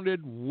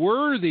counted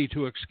worthy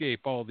to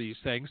escape all these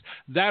things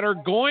that are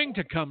going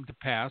to come to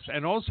pass,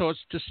 and also it's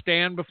to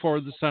stand before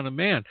the Son of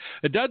Man.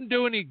 It doesn't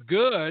do any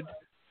good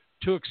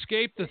to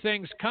escape the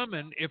things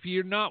coming if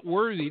you're not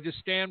worthy to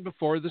stand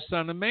before the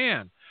Son of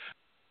Man.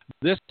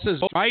 This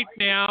is right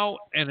now,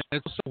 and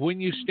it's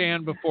when you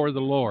stand before the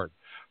Lord.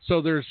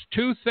 So there's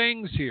two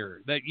things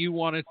here that you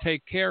want to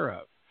take care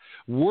of.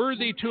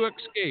 Worthy to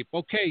escape.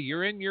 Okay,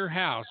 you're in your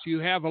house. You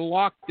have a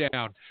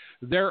lockdown.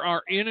 There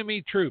are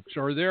enemy troops,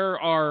 or there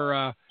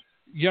are,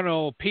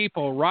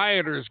 people,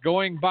 rioters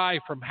going by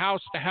from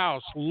house to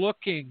house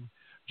looking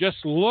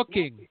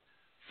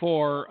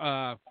for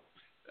a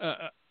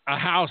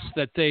house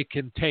that they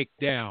can take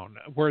down,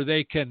 where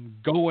they can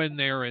go in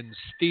there and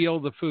steal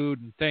the food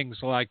and things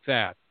like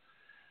that.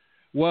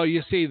 Well,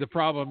 you see, the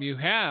problem you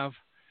have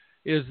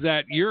is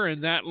that you're in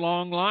that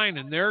long line,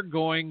 and they're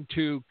going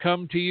to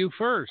come to you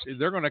first.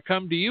 They're going to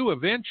come to you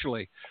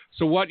eventually.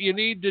 So what you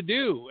need to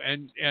do,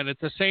 and at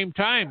the same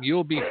time,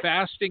 you'll be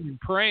fasting and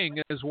praying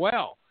as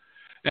well.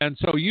 And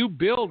so you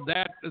build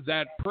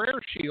that prayer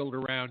shield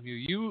around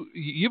you.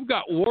 You've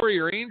got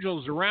warrior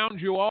angels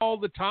around you all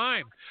the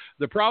time.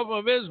 The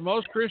problem is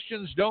most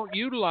Christians don't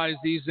utilize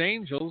these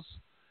angels.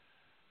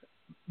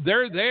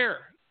 They're there,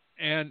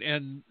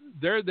 and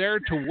they're there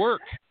to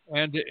work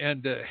and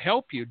to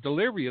help you,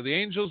 deliver you. The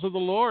angels of the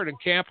Lord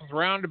encampeth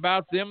round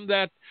about them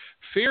that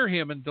fear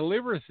Him and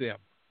delivereth them.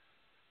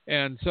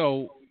 And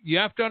so you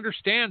have to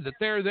understand that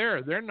they're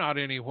there. They're not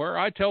anywhere.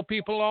 I tell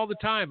people all the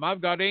time,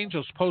 I've got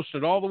angels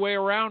posted all the way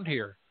around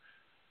here.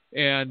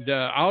 And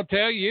I'll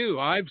tell you,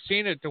 I've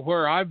seen it to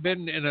where I've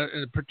been in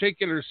a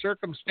particular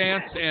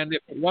circumstance, and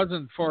if it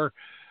wasn't for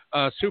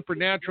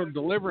supernatural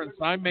deliverance,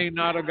 I may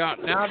not have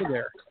gotten out of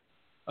there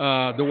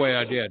the way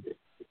I did.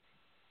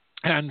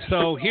 And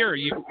so here,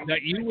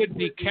 that you would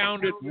be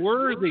counted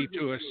worthy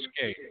to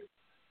escape.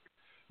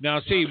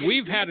 Now, see,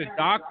 we've had a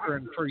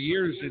doctrine for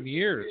years and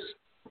years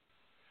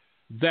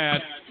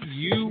that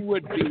you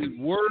would be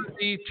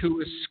worthy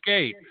to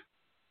escape,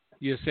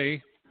 you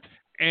see.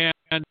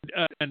 And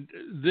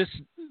the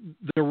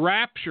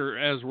rapture,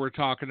 as we're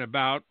talking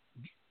about,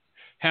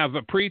 have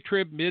a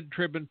pre-trib,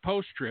 mid-trib, and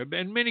post-trib.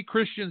 And many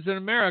Christians in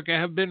America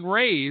have been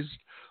raised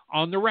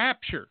on the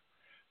rapture.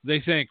 They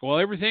think, well,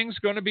 everything's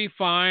going to be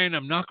fine.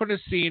 I'm not going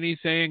to see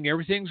anything.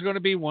 Everything's going to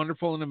be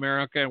wonderful in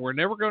America, and we're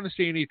never going to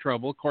see any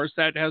trouble. Of course,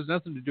 that has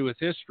nothing to do with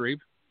history.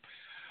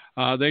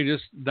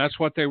 That's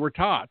what they were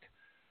taught.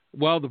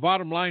 Well, the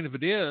bottom line of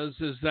it is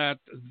that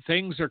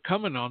things are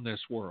coming on this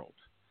world.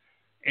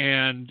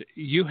 And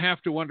you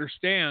have to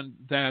understand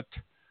that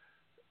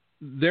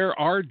there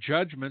are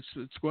judgments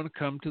that's going to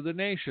come to the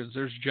nations.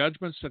 There's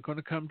judgments that are going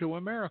to come to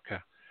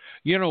America.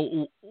 You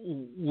know,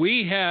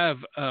 we have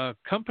a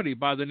company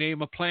by the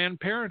name of Planned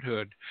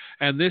Parenthood.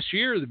 And this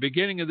year, the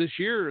beginning of this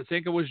year, I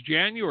think it was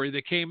January,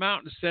 they came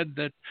out and said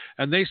that,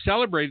 and they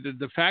celebrated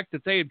the fact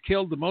that they had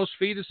killed the most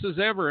fetuses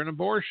ever in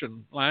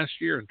abortion last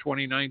year in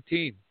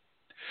 2019.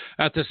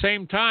 At the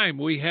same time,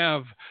 we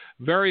have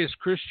various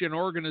Christian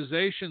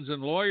organizations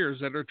and lawyers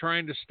that are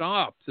trying to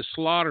stop the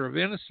slaughter of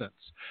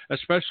innocents,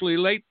 especially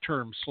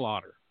late-term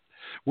slaughter.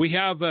 We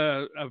have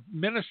a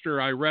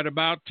minister I read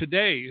about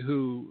today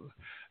who,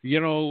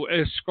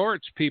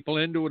 escorts people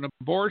into an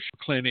abortion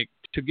clinic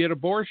to get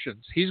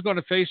abortions. He's going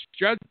to face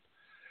judgment.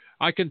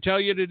 I can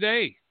tell you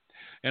today,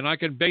 and I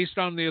can, based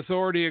on the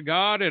authority of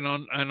God and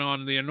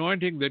on the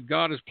anointing that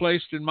God has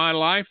placed in my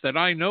life, that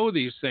I know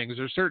these things.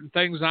 There's certain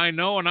things I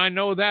know, and I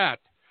know that,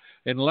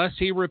 unless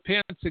he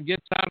repents and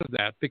gets out of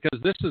that, because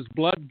this is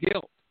blood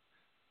guilt.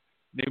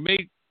 They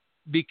may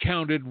be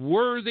counted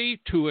worthy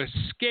to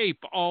escape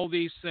all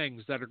these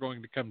things that are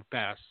going to come to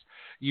pass.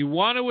 You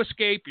want to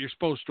escape, you're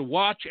supposed to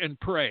watch and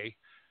pray.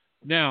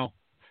 Now,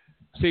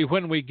 see,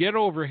 when we get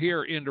over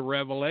here into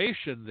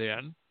Revelation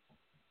then,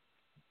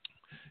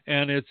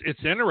 and it's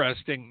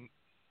interesting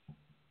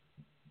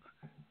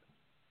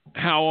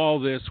how all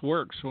this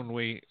works when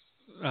we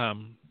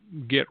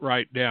get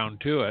right down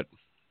to it.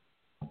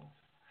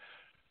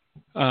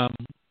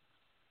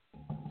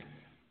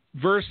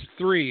 Verse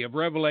 3 of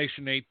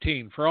Revelation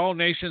 18, for all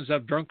nations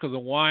have drunk of the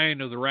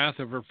wine of the wrath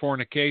of her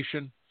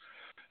fornication,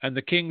 and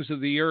the kings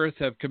of the earth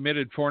have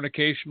committed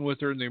fornication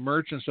with her, and the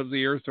merchants of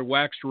the earth are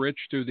waxed rich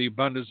through the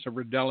abundance of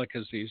her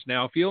delicacies.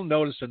 Now, if you'll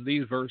notice in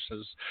these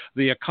verses,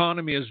 the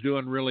economy is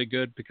doing really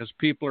good because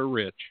people are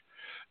rich.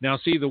 Now,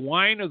 see, the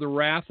wine of the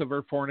wrath of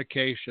her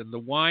fornication, the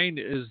wine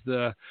is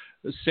the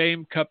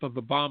same cup of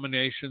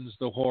abominations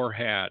the whore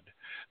had.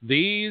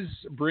 These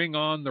bring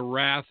on the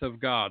wrath of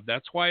God.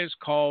 That's why it's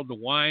called the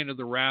wine of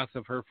the wrath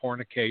of her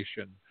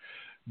fornication,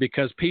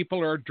 because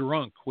people are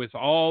drunk with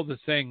all the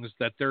things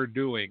that they're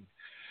doing.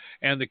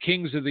 And the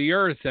kings of the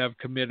earth have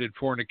committed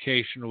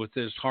fornication with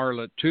this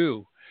harlot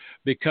too,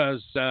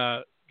 because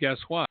guess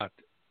what?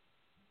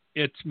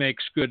 It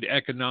makes good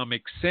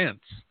economic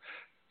sense.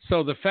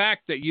 So the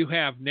fact that you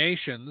have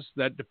nations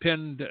that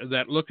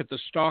look at the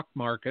stock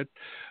market,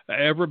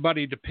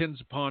 everybody depends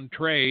upon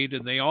trade,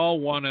 and they all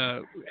want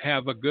to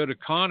have a good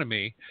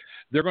economy,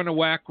 they're going to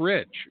whack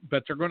rich,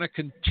 but they're going to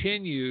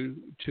continue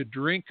to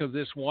drink of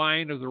this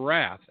wine of the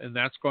wrath, and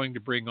that's going to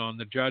bring on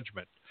the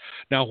judgment.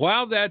 Now,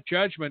 while that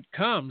judgment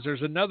comes,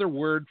 there's another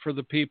word for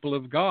the people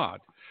of God.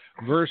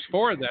 Verse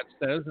 4 that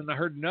says, and I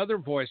heard another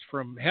voice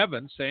from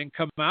heaven saying,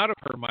 come out of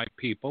her, my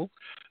people,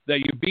 that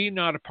you be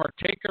not a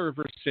partaker of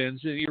her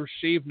sins, and you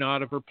receive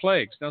not of her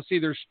plagues. Now, see,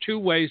 there's two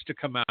ways to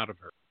come out of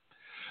her.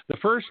 The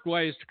first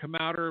way is to come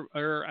out of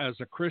her as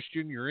a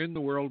Christian. You're in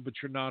the world, but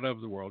you're not of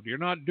the world. You're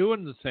not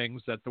doing the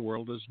things that the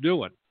world is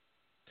doing.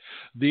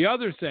 The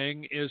other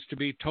thing is to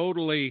be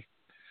totally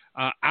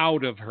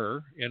out of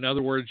her. In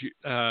other words,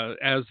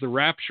 as the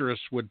rapturist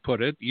would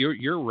put it,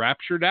 you're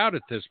raptured out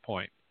at this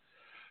point.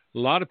 A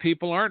lot of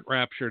people aren't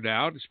raptured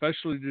out,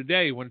 especially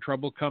today when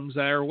trouble comes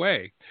our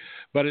way.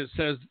 But it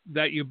says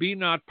that you be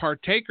not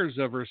partakers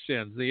of her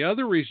sins. The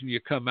other reason you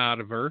come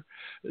out of her,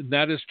 and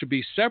that is to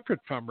be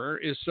separate from her,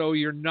 is so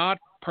you're not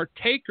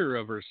partaker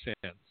of her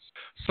sins.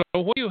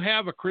 So when you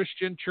have a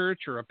Christian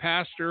church or a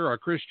pastor or a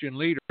Christian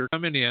leader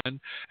coming in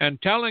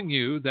and telling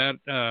you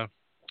that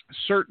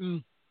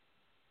certain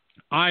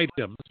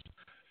items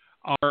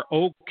are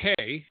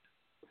okay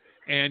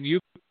and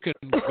you can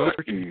go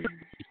to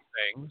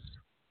things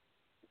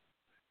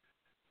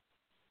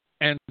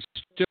and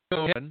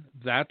still,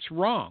 that's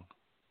wrong.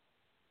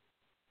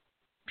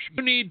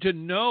 You need to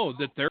know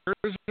that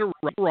there's a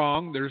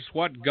wrong, there's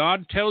what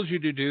God tells you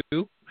to do,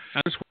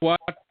 and there's what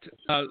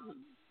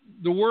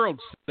the world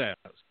says.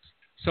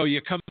 So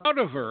you come out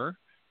of her,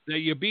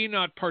 that you be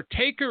not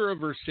partaker of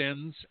her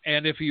sins,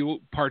 and if you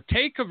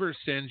partake of her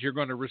sins, you're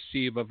going to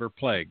receive of her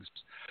plagues.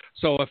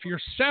 So if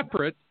you're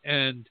separate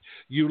and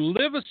you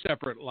live a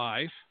separate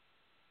life,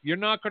 you're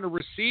not going to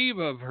receive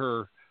of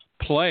her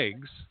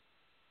plagues,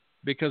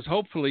 because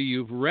hopefully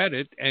you've read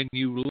it and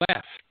you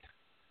left.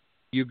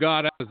 You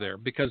got out of there.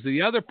 Because the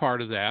other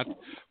part of that,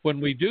 when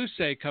we do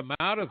say come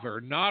out of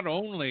her, not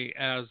only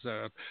as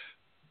a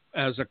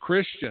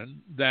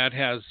Christian that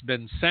has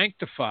been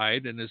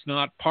sanctified and is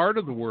not part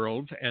of the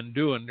world and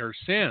doing their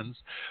sins,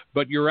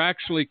 but you're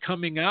actually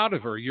coming out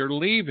of her. You're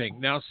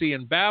leaving. Now, see,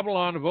 in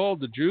Babylon of old,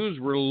 the Jews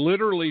were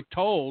literally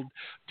told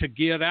to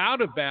get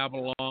out of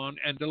Babylon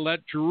and to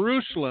let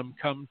Jerusalem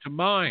come to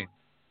mind.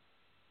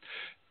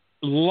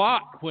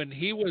 Lot, when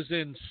he was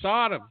in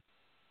Sodom,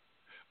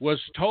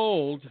 was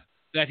told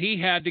that he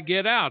had to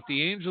get out.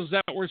 The angels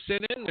that were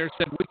sent in there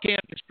said, we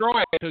can't destroy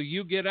it until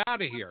you get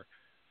out of here.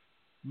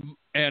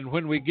 And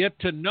when we get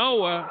to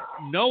Noah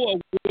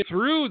went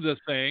through the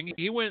thing.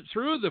 He went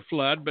through the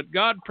flood, but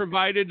God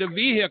provided a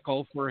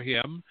vehicle for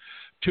him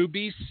to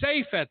be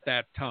safe at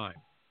that time.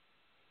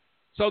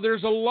 So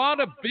there's a lot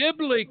of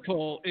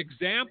biblical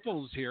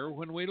examples here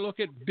when we look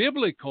at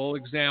biblical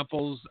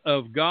examples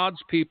of God's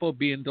people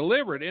being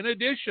delivered. In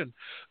addition,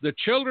 the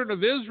children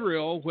of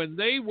Israel, when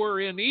they were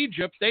in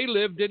Egypt, they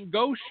lived in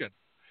Goshen.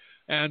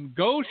 And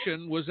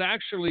Goshen was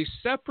actually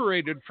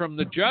separated from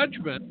the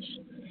judgments.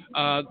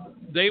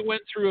 They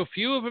went through a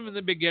few of them in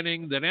the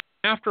beginning. Then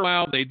after a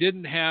while, they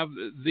didn't have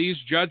these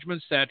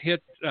judgments that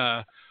hit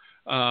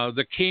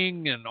the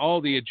king, and all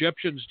the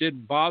Egyptians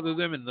didn't bother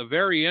them. In the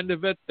very end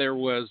of it, there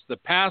was the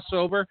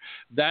Passover.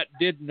 That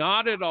did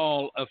not at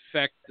all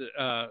affect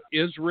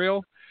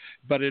Israel,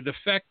 but it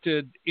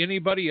affected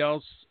anybody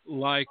else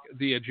like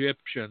the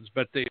Egyptians.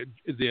 But the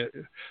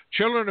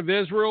children of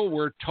Israel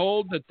were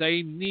told that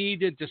they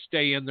needed to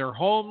stay in their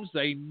homes.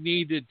 They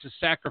needed to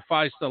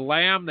sacrifice the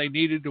lamb. They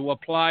needed to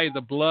apply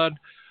the blood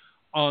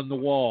on the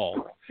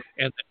wall.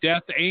 And the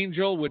death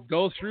angel would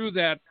go through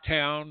that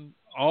town,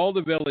 all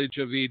the village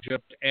of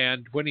Egypt,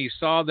 and when he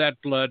saw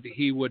that blood,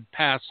 he would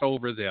pass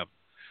over them.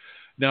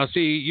 Now,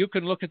 see, you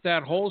can look at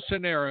that whole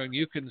scenario and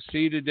you can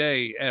see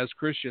today as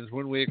Christians,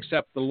 when we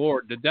accept the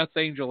Lord, the death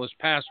angel has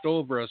passed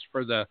over us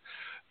for the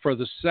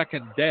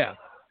second death.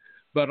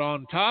 But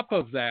on top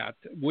of that,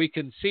 we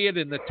can see it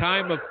in the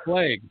time of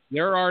plague.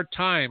 There are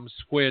times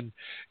when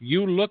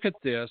you look at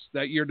this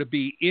that you're to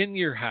be in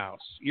your house.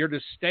 You're to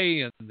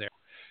stay in there.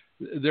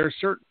 There are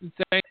certain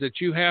things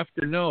that you have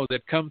to know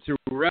that come through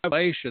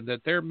revelation,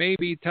 that there may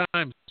be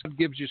times God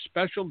gives you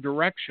special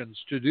directions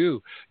to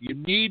do. You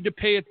need to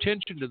pay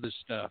attention to this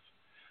stuff.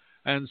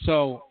 And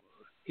so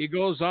he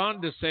goes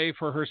on to say,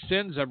 for her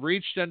sins have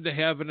reached unto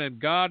heaven, and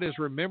God has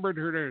remembered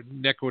her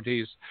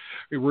iniquities.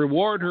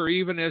 Reward her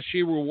even as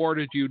she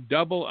rewarded you,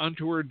 double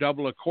unto her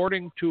double,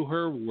 according to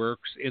her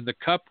works, in the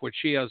cup which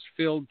she has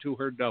filled to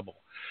her double.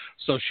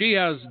 So she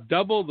has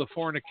double the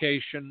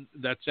fornication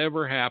that's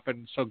ever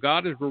happened. So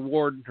God has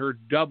rewarded her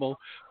double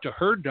to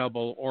her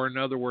double, or in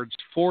other words,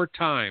 4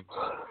 times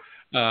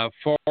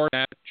for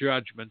that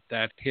judgment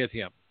that hit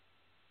him,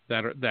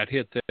 that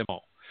hit them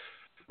all.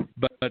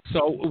 But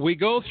so we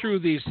go through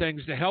these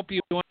things to help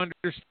you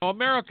understand.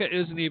 America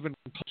isn't even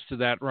close to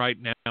that right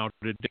now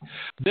today.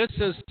 This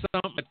is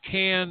something that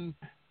can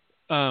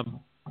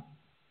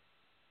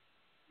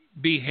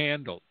be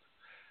handled.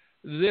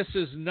 This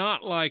is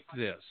not like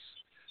this.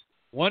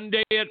 One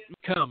day it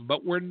may come,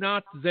 but we're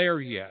not there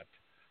yet.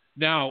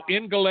 Now,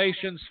 in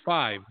Galatians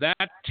 5,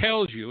 that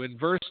tells you in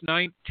verse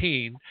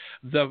 19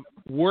 the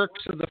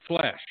works of the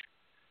flesh.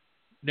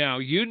 Now,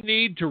 you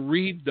need to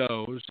read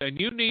those, and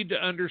you need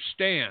to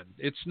understand.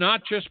 It's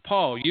not just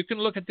Paul. You can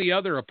look at the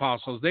other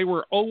apostles. They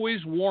were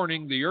always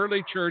warning the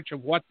early church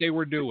of what they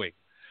were doing.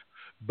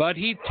 But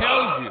he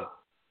tells you,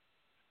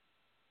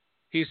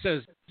 he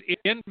says,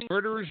 in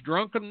murders,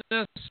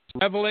 drunkenness,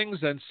 revelings,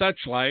 and such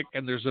like,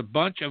 and there's a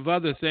bunch of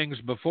other things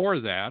before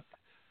that,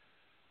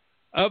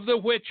 of the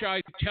which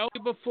I tell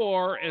you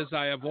before, as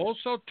I have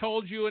also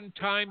told you in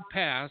time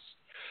past,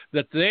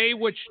 that they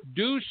which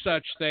do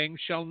such things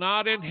shall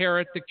not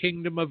inherit the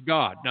kingdom of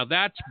God. Now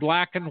that's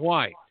black and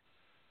white.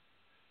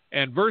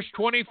 And verse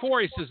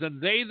 24, he says,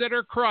 and they that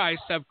are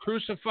Christ have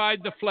crucified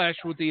the flesh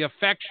with the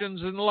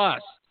affections and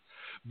lusts.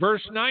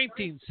 Verse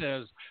 19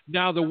 says,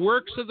 now the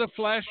works of the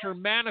flesh are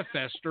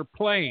manifest or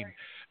plain.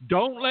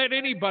 Don't let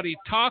anybody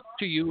talk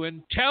to you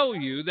and tell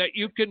you that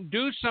you can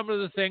do some of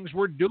the things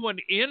we're doing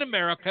in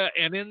America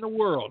and in the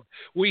world.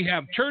 We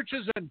have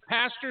churches and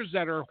pastors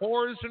that are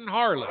whores and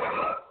harlots.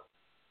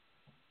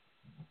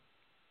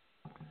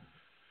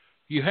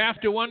 You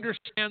have to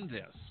understand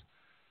this,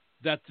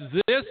 that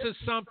this is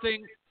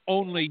something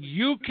only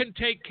you can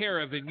take care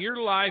of in your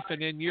life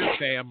and in your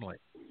family.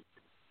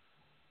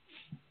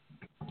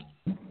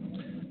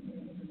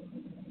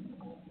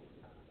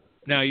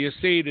 Now, you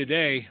see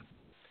today,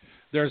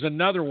 there's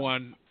another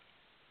one,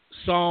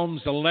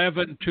 Psalms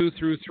 11, 2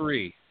 through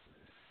 3.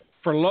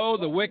 For lo,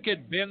 the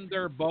wicked bend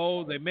their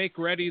bow, they make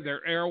ready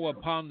their arrow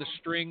upon the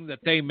string, that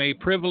they may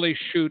privily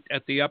shoot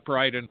at the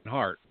upright in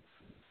heart.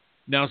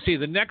 Now, see,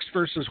 the next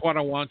verse is what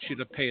I want you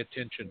to pay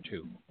attention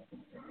to.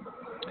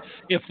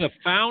 If the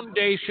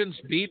foundations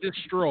be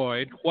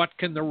destroyed, what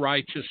can the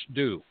righteous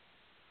do?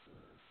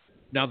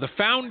 Now, the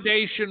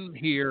foundation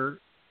here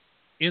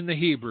in the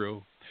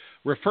Hebrew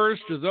refers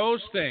to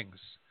those things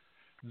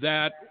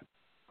that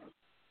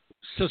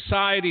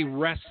society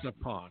rests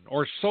upon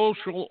or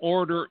social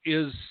order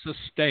is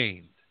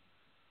sustained.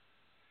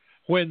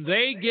 When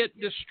they get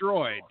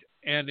destroyed,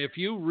 and if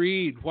you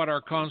read what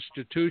our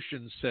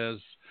Constitution says,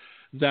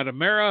 that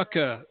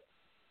America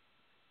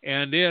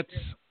and its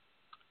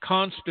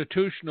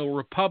constitutional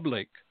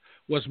republic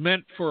was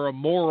meant for a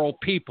moral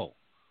people.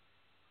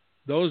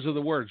 Those are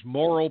the words,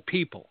 moral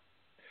people.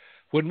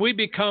 When we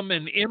become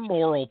an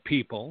immoral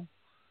people,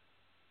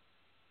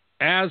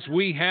 as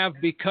we have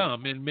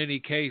become in many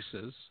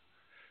cases,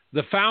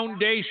 the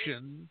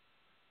foundation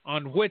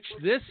on which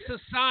this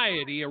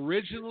society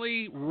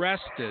originally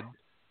rested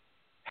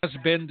has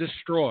been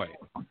destroyed.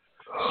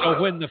 So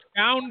when the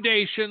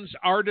foundations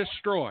are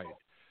destroyed,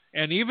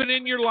 and even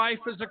in your life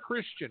as a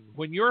Christian,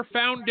 when your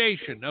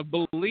foundation of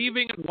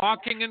believing and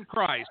walking in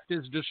Christ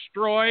is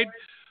destroyed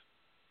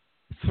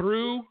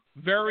through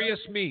various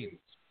means,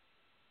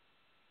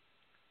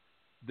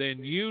 then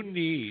you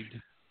need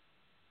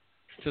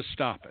to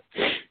stop it.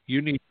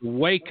 You need to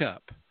wake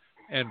up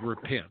and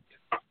repent.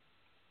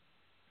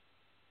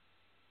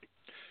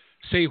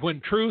 See,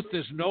 when truth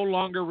is no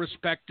longer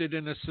respected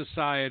in a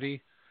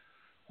society,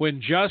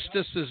 when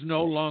justice is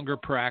no longer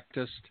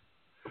practiced,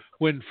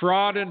 when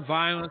fraud and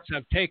violence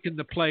have taken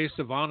the place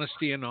of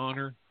honesty and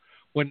honor,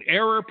 when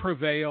error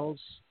prevails,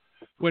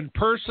 when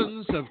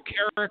persons of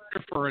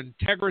character for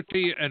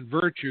integrity and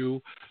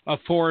virtue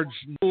affords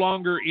no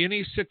longer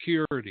any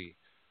security,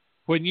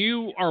 when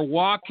you are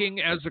walking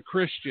as a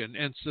Christian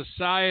and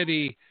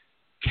society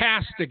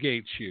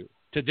castigates you.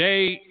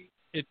 Today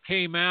it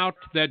came out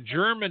that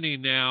Germany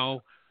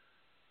now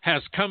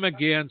has come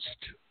against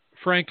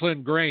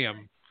Franklin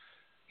Graham.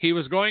 He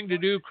was going to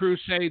do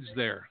crusades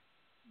there,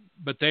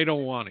 but they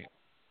don't want him.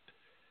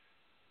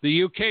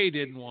 The UK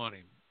didn't want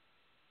him.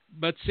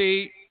 But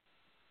see,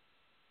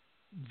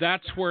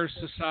 that's where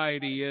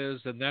society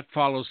is, and that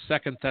follows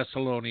 2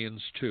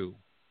 Thessalonians 2.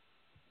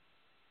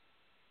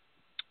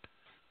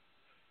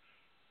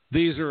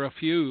 These are a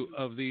few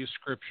of these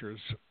scriptures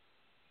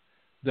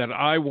that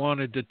I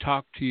wanted to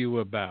talk to you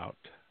about.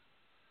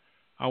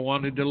 I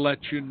wanted to let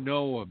you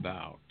know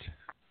about.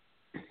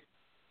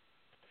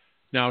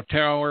 Now,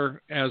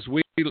 Tower, as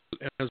we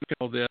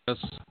know this,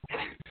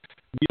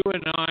 you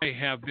and I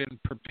have been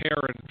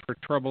preparing for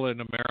trouble in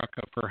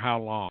America for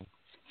how long?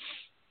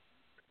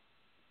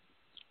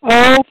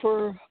 Oh,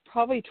 for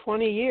probably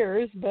 20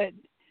 years, but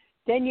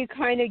then you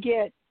kind of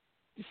get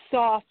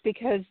soft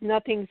because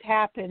nothing's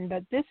happened.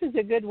 But this is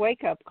a good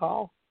wake-up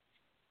call.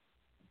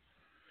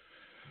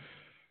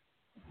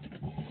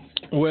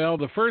 Well,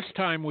 the first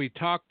time we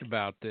talked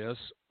about this,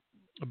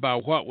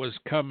 about what was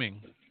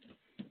coming,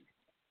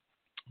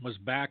 was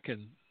back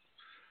in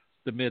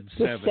the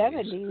mid-'70s. The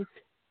 70s,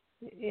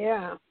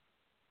 yeah.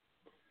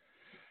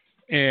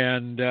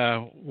 And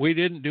we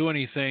didn't do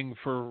anything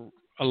for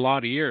a lot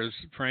of years,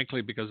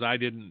 frankly, because I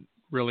didn't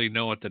really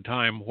know at the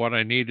time what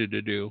I needed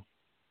to do.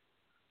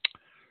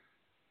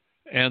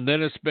 And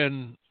then it's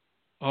been,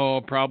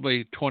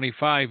 probably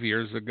 25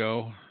 years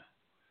ago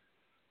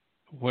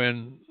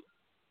when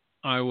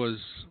I was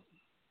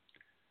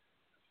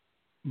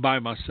by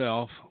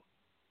myself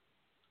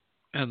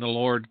and the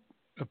Lord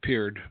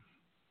appeared.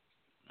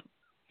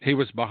 He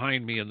was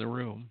behind me in the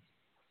room.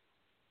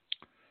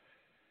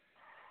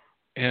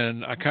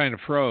 And I kind of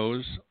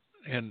froze,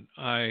 and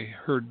I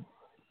heard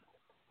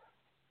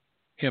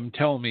him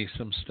tell me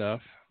some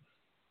stuff.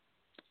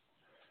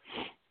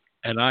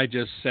 And I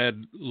just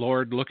said,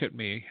 Lord, look at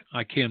me.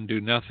 I can do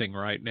nothing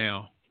right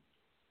now.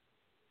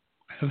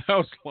 That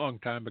was a long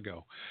time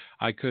ago.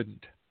 I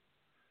couldn't.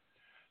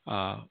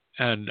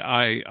 And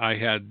I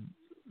had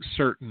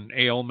certain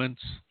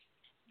ailments,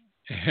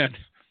 and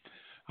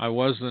I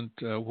wasn't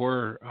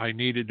where I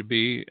needed to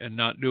be and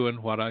not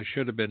doing what I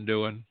should have been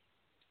doing.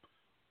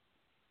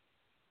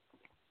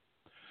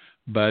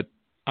 But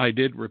I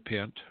did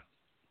repent.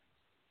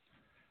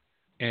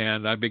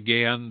 And I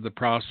began the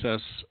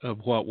process of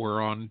what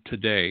we're on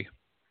today,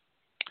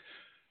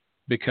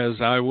 because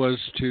I was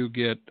to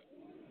get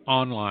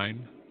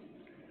online.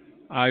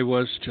 I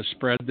was to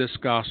spread this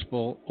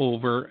gospel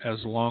over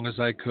as long as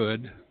I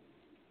could,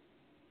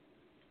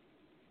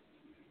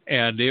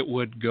 and it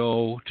would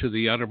go to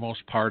the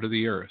uttermost part of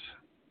the earth,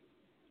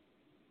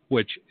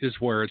 which is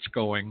where it's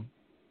going,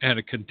 and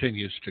it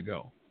continues to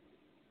go.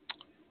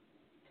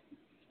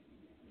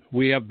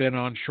 We have been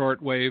on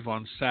shortwave,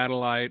 on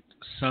satellite,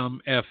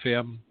 some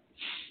FM.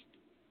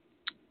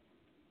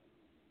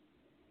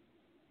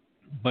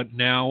 But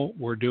now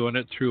we're doing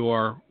it through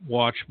our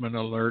Watchman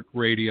Alert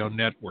Radio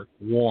Network,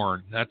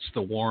 WARN. That's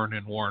the WARN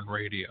and WARN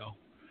Radio,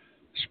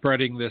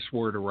 spreading this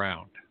word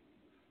around.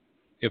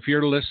 If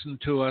you're listening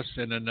to us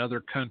in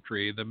another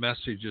country, the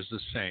message is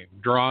the same.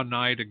 Draw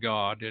nigh to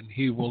God, and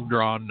he will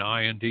draw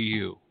nigh unto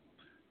you.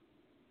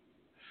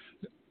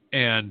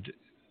 And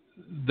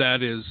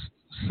that is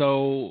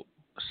so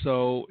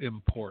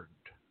important.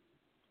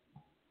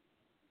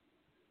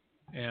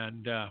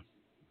 And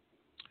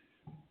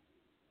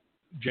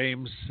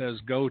James says,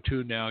 go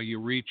to now, you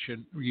rich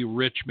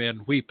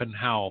men, weep and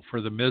howl,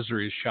 for the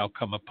miseries shall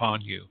come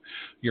upon you.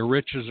 Your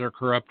riches are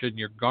corrupted, and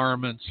your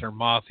garments are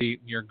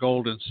moth-eaten, your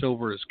gold and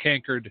silver is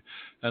cankered,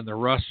 and the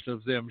rust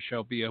of them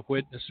shall be a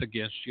witness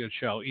against you, and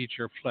shall eat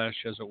your flesh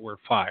as it were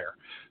fire.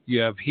 You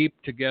have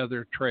heaped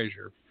together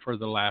treasure for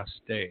the last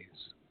days.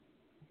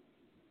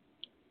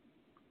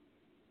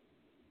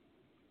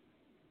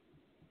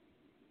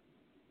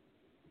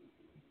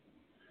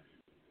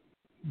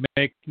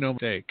 Make no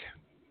mistake.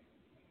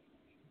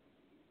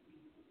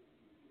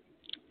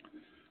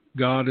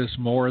 God is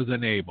more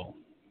than able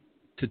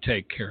to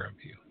take care of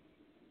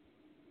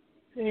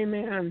you.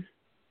 Amen.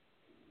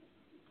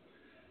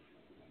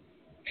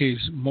 He's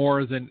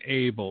more than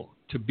able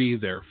to be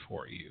there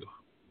for you.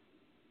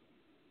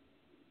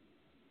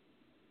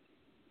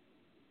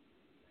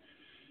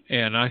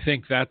 And I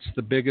think that's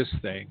the biggest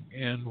thing.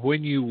 And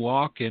when you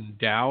walk in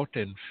doubt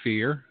and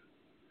fear,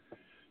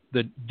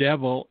 the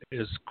devil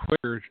is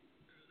quicker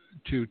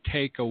to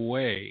take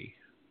away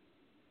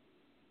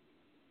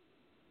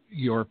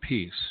your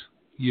peace.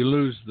 You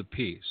lose the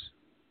peace.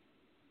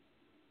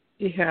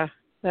 Yeah,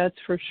 that's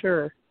for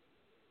sure.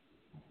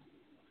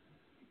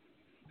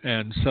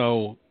 And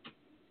so,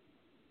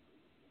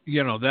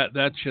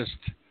 that's just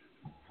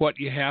what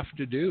you have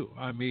to do.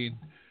 I mean,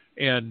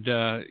 and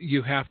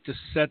you have to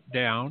sit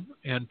down,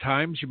 and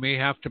times you may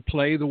have to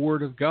play the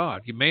Word of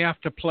God. You may have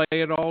to play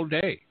it all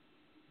day.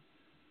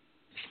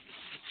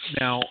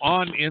 Now,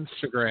 on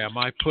Instagram,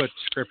 I put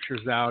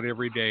scriptures out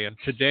every day, and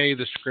today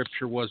the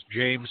scripture was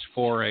James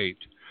 4:8.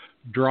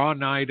 Draw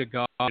nigh to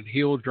God, and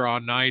he will draw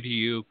nigh to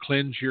you.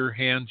 Cleanse your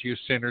hands, you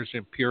sinners,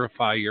 and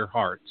purify your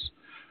hearts.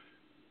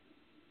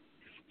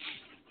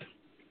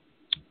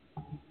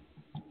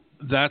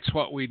 That's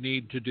what we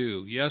need to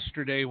do.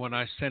 Yesterday, when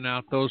I sent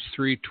out those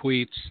 3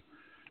 tweets,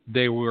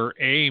 they were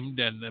aimed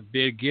in the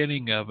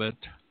beginning of it,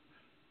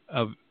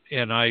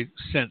 and I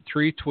sent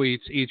 3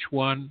 tweets, each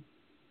one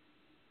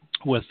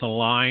with the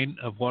line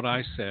of what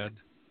I said.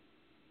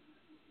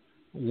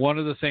 One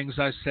of the things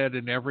I said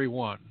in every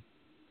one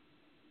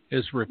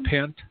is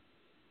repent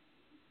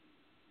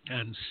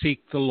and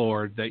seek the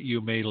Lord that you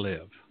may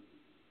live.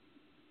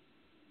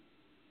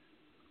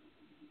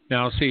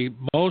 Now, see,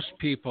 most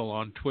people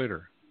on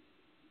Twitter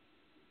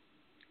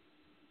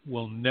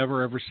will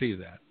never, ever see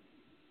that.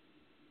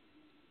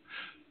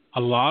 A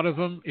lot of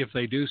them, if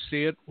they do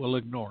see it, will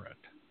ignore it.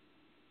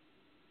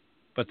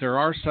 But there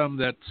are some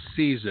that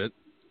sees it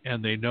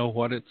and they know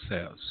what it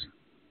says.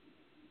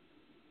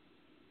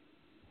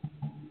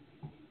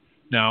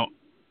 Now,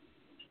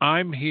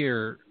 I'm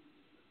here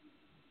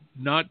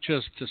not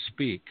just to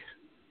speak,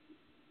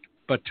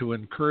 but to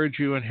encourage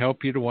you and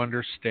help you to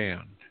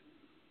understand.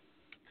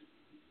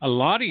 A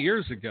lot of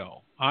years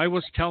ago, I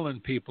was telling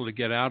people to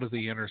get out of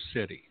the inner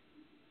city.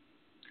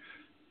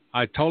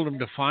 I told them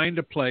to find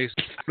a place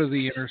out of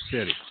the inner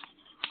city.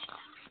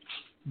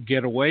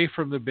 Get away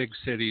from the big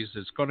cities.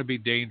 It's going to be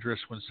dangerous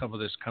when some of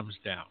this comes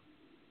down.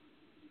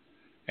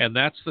 And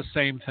that's the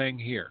same thing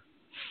here.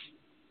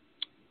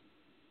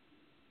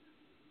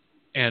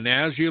 And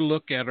as you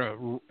look at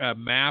a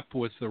map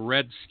with the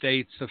red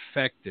states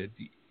affected,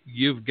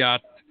 you've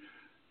got,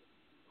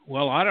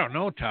 well, I don't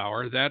know,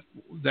 Tower, that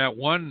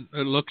one,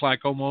 it looked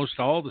like almost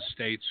all the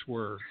states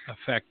were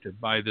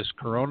affected by this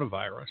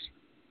coronavirus.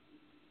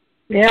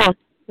 Yeah,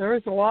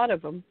 there's a lot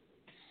of them.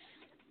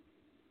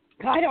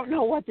 I don't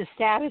know what the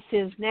status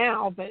is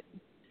now, but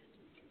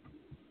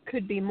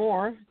could be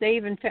more. They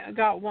even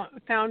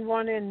found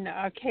one in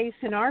a case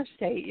in our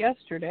state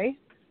yesterday.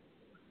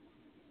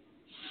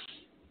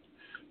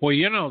 Well,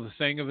 you know, the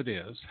thing of it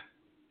is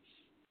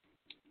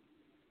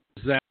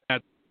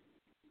that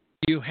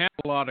you have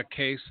a lot of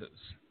cases.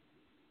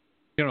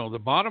 You know, the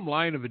bottom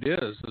line of it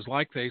is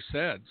like they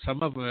said,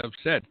 some of them have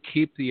said,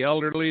 keep the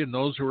elderly and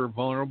those who are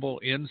vulnerable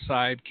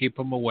inside, keep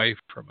them away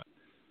from it.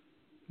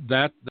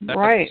 That's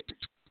right.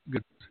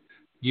 Good.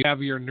 You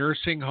have your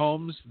nursing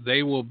homes,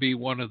 they will be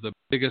one of the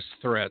biggest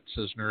threats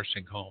as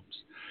nursing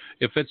homes.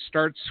 If it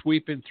starts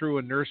sweeping through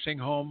a nursing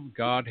home,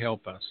 God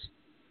help us.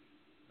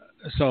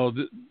 So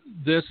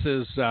this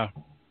is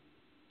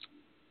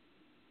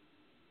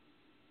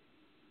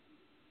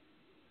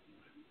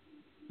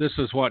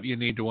what you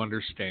need to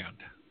understand.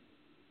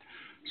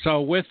 So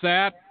with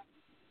that,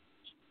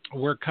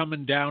 we're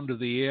coming down to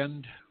the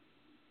end.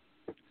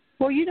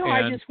 Well, you know,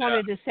 I just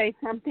wanted to say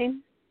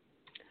something.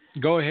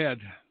 Go ahead.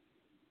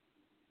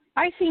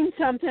 I seen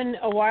something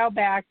a while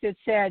back that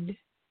said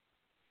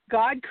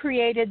God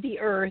created the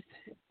earth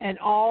and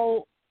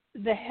all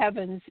the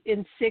heavens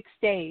in 6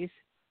 days.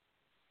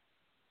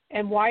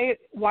 And why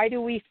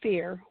do we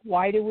fear?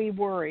 Why do we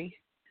worry?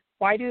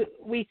 Why do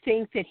we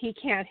think that he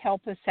can't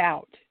help us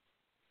out?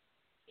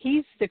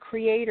 He's the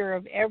creator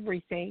of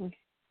everything.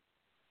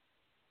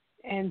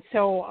 And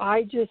so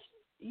I just,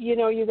 you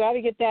know, you got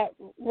to get that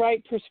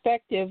right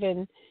perspective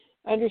and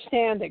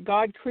understand that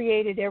God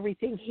created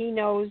everything. He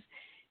knows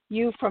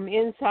you from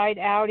inside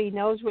out. He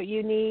knows what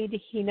you need.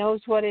 He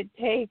knows what it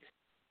takes.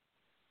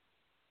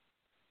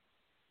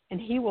 And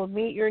he will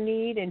meet your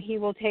need and he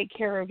will take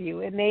care of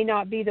you. It may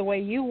not be the way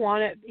you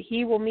want it.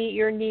 He will meet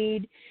your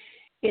need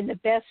in the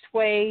best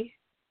way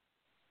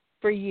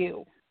for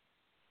you.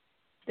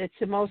 That's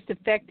the most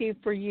effective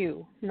for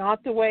you,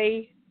 not the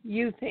way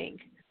you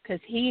think,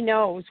 because he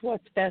knows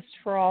what's best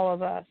for all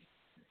of us.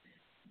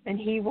 And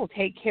he will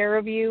take care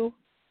of you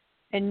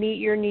and meet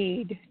your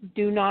need.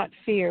 Do not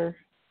fear.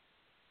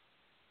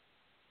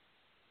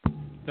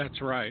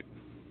 That's right.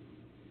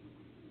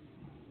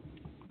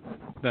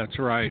 That's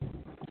right.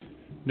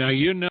 Now,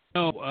 you know,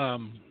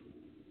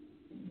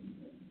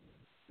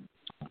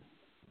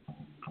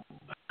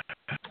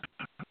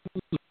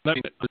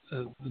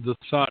 the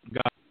thought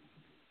got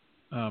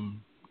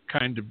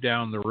kind of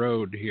down the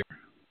road here.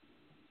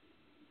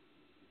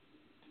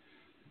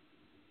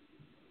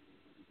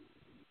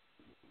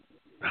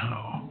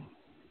 Oh.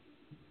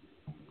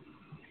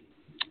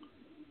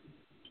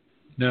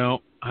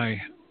 No, I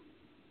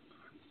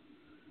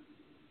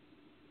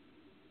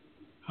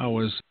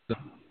was...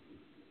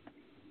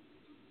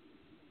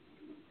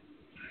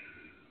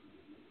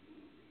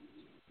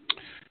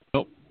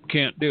 Nope,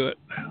 can't do it.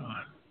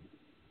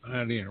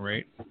 At any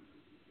rate.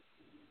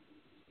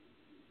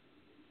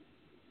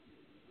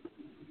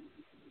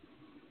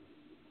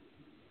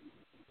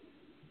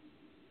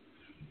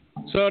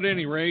 So at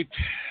any rate,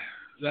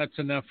 that's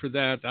enough for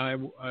that. I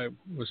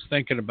was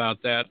thinking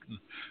about that. And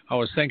I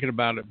was thinking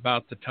about it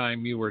about the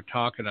time you were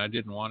talking. I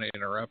didn't want to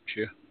interrupt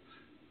you.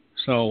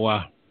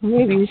 So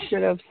maybe you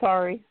should have.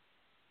 Sorry.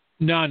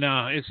 No,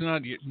 it's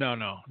not.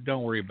 No,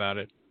 don't worry about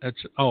it.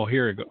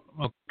 Here we go.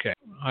 Okay,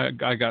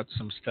 I got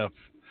some stuff.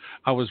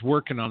 I was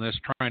working on this,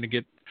 trying to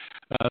get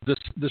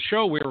the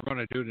show we were going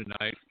to do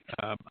tonight.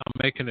 I'm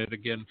making it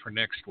again for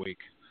next week,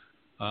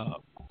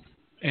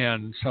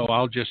 and so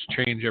I'll just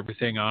change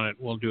everything on it.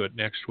 We'll do it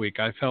next week.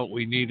 I felt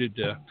we needed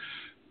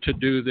to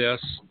do this.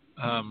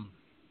 I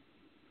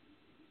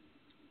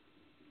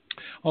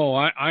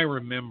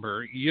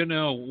remember. You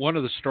know, one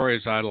of the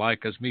stories I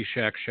like is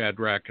Meshach,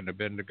 Shadrach, and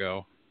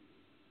Abednego.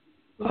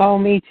 Oh,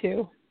 me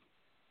too.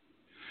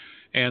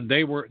 And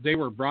they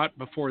were brought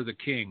before the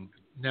king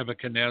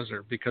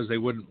Nebuchadnezzar because they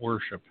wouldn't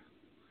worship.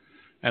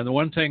 And the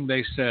one thing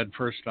they said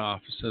first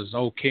off says,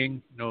 "Oh,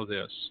 king, know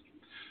this.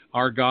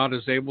 Our God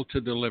is able to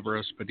deliver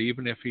us, but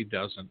even if he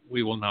doesn't,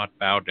 we will not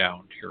bow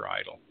down to your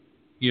idol."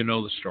 You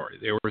know the story.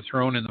 They were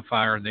thrown in the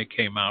fire and they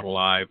came out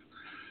alive.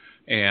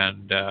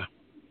 And there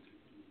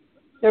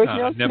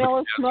was no smell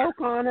of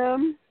smoke on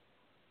them.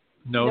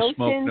 No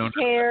smoke, no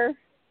hair.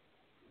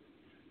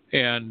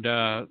 And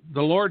the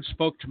Lord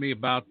spoke to me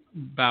about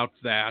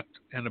that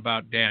and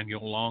about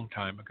Daniel a long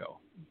time ago,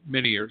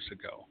 many years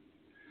ago.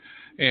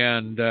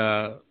 And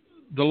the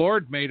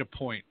Lord made a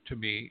point to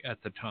me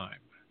at the time.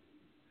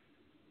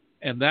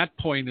 And that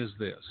point is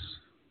this.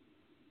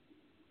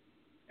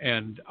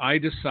 And I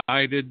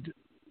decided,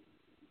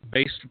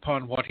 based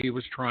upon what he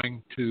was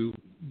trying to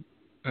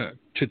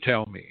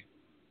tell me,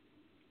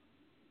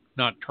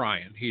 not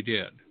trying, he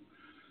did,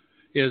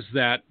 is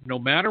that no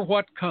matter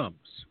what comes,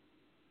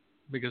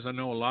 because I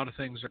know a lot of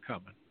things are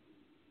coming,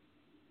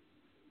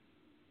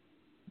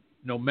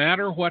 no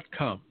matter what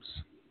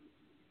comes,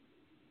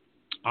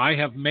 I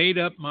have made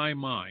up my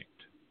mind,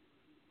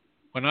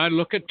 when I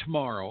look at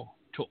tomorrow,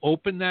 to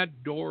open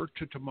that door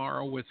to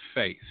tomorrow with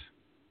faith.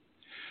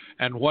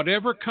 And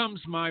whatever comes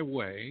my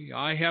way,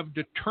 I have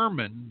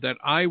determined that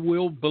I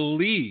will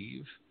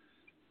believe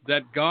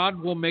that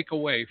God will make a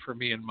way for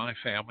me and my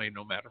family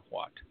no matter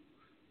what.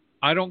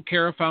 I don't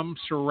care if I'm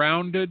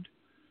surrounded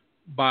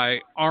by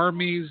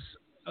armies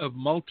of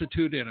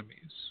multitude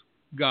enemies.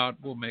 God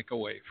will make a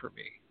way for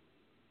me.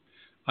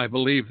 I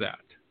believe that.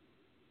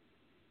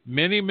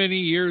 Many, many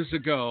years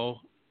ago,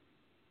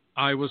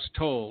 I was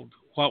told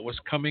what was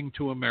coming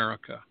to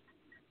America.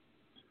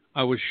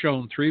 I was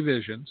shown 3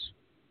 visions.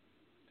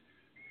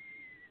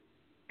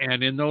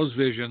 And in those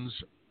visions,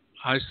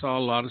 I saw a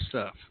lot of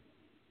stuff.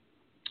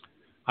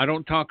 I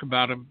don't talk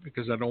about them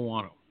because I don't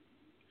want to.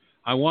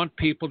 I want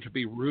people to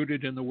be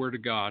rooted in the Word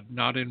of God,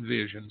 not in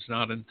visions,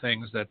 not in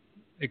things that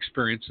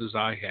experiences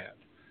I had.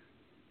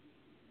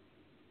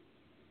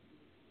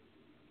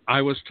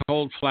 I was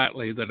told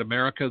flatly that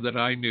America that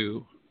I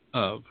knew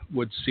of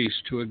would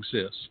cease to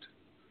exist.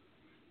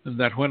 And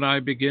that when I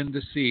begin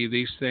to see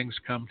these things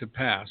come to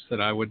pass, that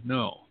I would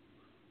know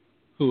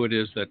who it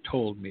is that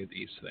told me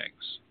these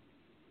things.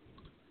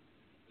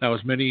 That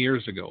was many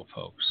years ago,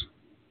 folks.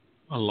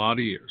 A lot of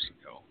years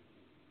ago.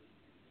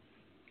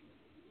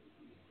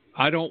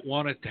 I don't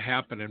want it to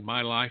happen in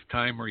my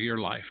lifetime or your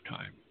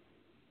lifetime.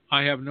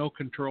 I have no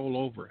control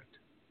over it.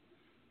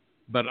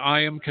 But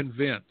I am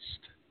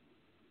convinced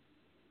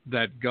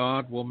that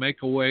God will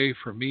make a way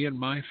for me and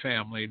my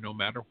family no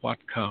matter what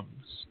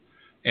comes.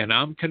 And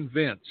I'm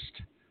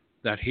convinced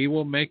that he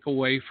will make a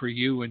way for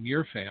you and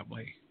your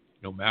family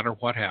no matter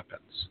what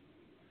happens.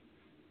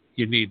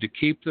 You need to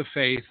keep the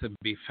faith and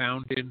be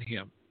found in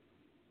him.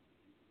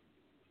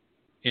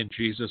 In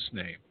Jesus'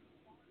 name.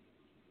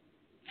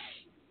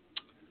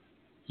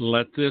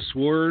 Let this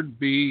word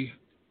be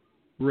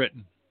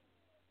written.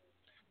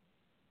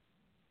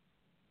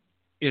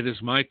 It is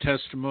my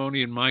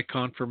testimony and my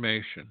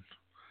confirmation.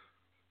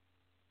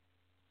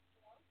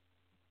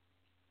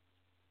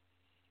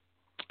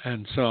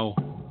 And so,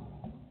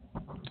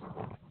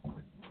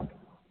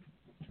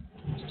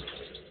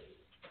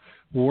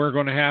 we're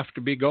going to have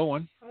to be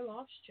going. I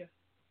lost you.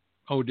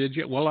 Oh, did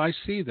you? Well, I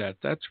see that.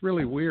 That's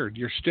really weird.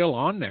 You're still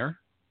on there.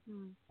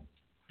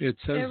 It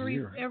says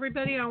zero.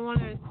 Everybody, I want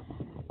to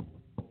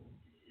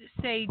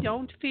say,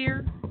 don't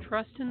fear.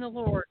 Trust in the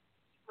Lord.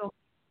 He'll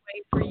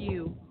make a way for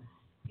you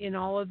in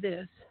all of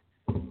this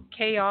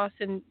chaos,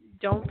 and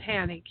don't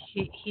panic.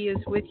 He is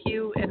with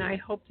you, and I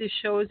hope this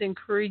show has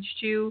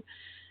encouraged you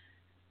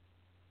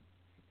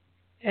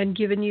and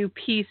given you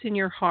peace in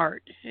your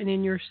heart and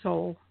in your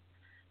soul.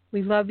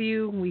 We love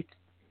you. We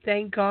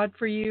thank God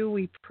for you.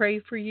 We pray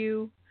for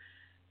you.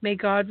 May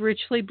God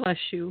richly bless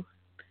you.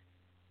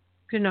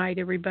 Good night,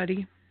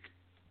 everybody.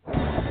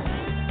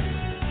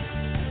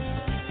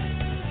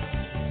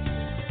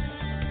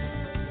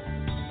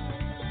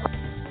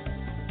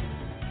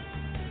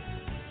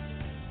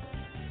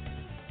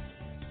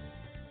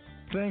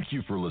 Thank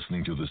you for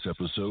listening to this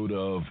episode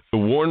of The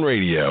Warn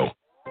Radio.